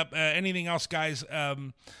wrap it up. Anything else, guys? Is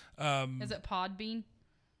it Podbean?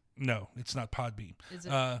 No, it's not Podbean. Is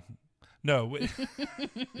it? No.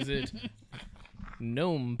 Is it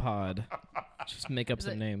Gnome Pod? Just make up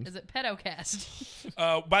some names. Is it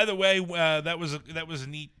Pedocast? By the way, that was a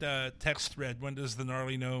neat text thread. When does the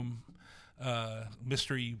Gnarly Gnome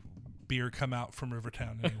mystery beer come out from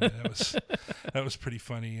Rivertown? Anyway, that was pretty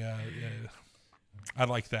funny. I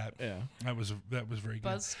like that. Yeah, that was very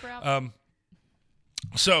good. Buzzsprout.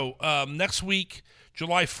 So next week,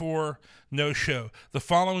 July 4, no show. The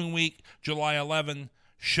following week, July 11,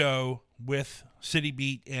 show with City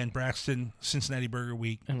Beat and Braxton Cincinnati Burger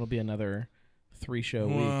Week, and it'll be another 3-show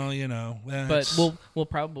week. Well, but we'll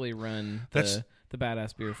probably run the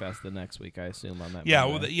Badass Beer Fest the next week, I assume, on that. Yeah,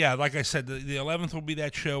 Monday. like I said, the 11th will be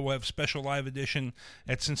that show. We'll have special live edition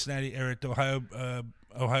at Cincinnati or at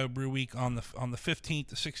Ohio Brew Week on the 15th.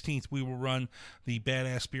 The 16th we will run the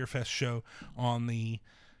Badass Beer Fest show on the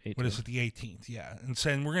 18th. What is it? The 18th, yeah. And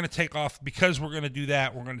saying we're going to take off because we're going to do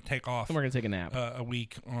that. We're going to take off. And we're going to take a nap a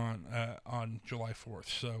week on July 4th.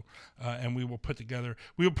 So, and we will put together.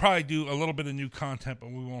 We will probably do a little bit of new content, but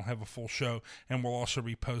we won't have a full show. And we'll also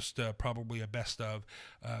repost probably a best of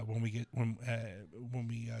when we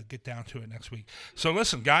get down to it next week. So,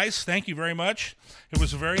 listen, guys, thank you very much. It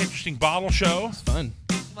was a very interesting bottle show. It's fun.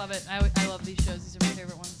 Love it. I love these shows. These are my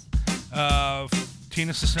favorite ones.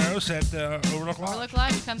 Tina Cisneros at Overlook Lodge. Overlook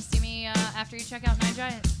Lodge. Come see me after you check out Nine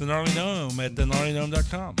Giant. The Gnarly Gnome at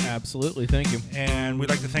thegnarlygnome.com. Absolutely. Thank you. And we'd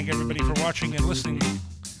like to thank everybody for watching and listening.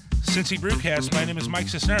 Cincy Brewcast. My name is Mike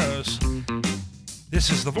Cisneros. This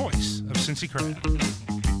is the voice of Cincy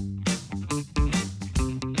Craft.